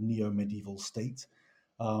into a kind of neo-medieval state.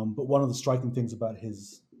 But one of the striking things about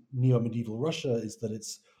his neo-medieval Russia is that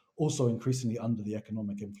it's also increasingly under the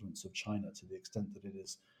economic influence of China, to the extent that it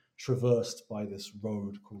is traversed by this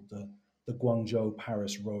road called the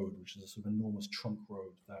Guangzhou-Paris Road, which is a sort of enormous trunk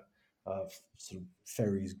road that sort of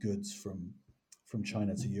ferries goods from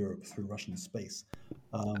China to Europe through Russian space.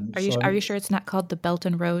 Are you sure it's not called the Belt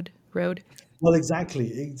and Road? Well,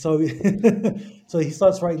 exactly. So he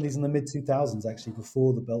starts writing these in the mid-2000s, actually,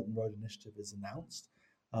 before the Belt and Road Initiative is announced.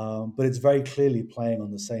 But it's very clearly playing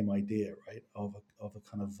on the same idea, right, of a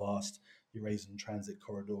kind of vast Eurasian transit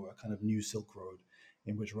corridor, a kind of new Silk Road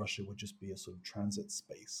in which Russia would just be a sort of transit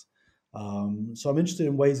space. So I'm interested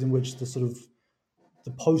in ways in which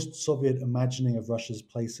the post-Soviet imagining of Russia's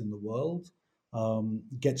place in the world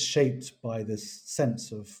gets shaped by this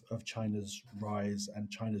sense of China's rise and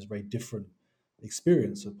China's very different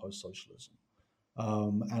experience of post-socialism.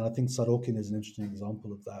 And I think Sorokin is an interesting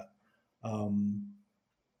example of that.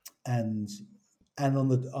 And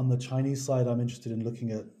on the Chinese side, I'm interested in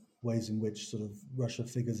looking at ways in which sort of Russia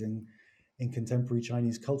figures in contemporary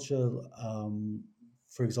Chinese culture.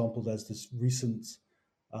 For example, there's this recent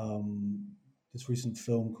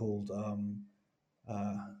film called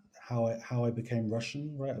How I Became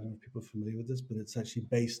Russian, right? I don't know if people are familiar with this, but it's actually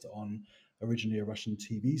based on originally a Russian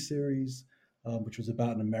TV series, which was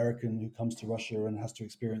about an American who comes to Russia and has to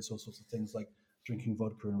experience all sorts of things like drinking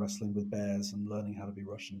vodka and wrestling with bears and learning how to be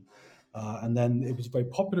Russian. And then it was very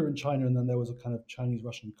popular in China, and then there was a kind of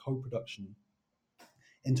Chinese-Russian co-production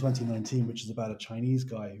in 2019, which is about a Chinese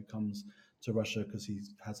guy who comes to Russia because he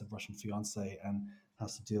has a Russian fiancée and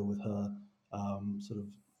has to deal with her sort of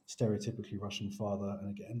stereotypically Russian father, and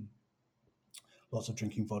again, lots of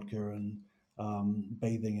drinking vodka and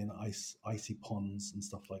bathing in icy ponds and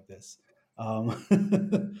stuff like this. So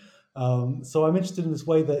I'm interested in this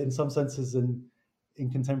way that, in some senses, in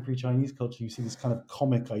contemporary Chinese culture, you see this kind of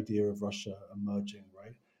comic idea of Russia emerging,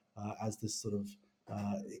 right, as this sort of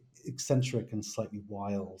eccentric and slightly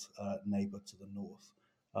wild neighbor to the north,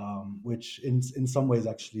 which in some ways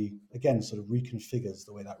actually, again, sort of reconfigures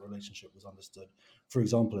the way that relationship was understood. For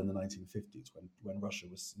example, in the 1950s, when Russia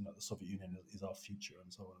was, the Soviet Union is our future, and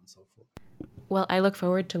so on and so forth. Well, I look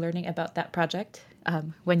forward to learning about that project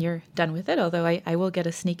when you're done with it, although I will get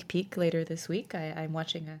a sneak peek later this week. I'm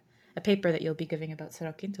watching a paper that you'll be giving about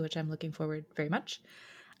Sorokin, to which I'm looking forward very much.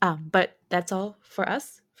 But that's all for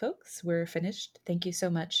us, folks. We're finished. Thank you so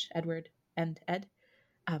much, Edward and Ed.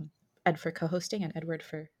 Ed for co-hosting and Edward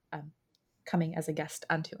for coming as a guest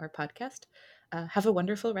onto our podcast. Have a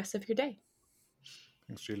wonderful rest of your day.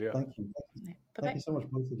 Thanks, Julia. Thank you. Bye-bye. Thank you so much,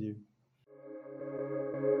 both of you.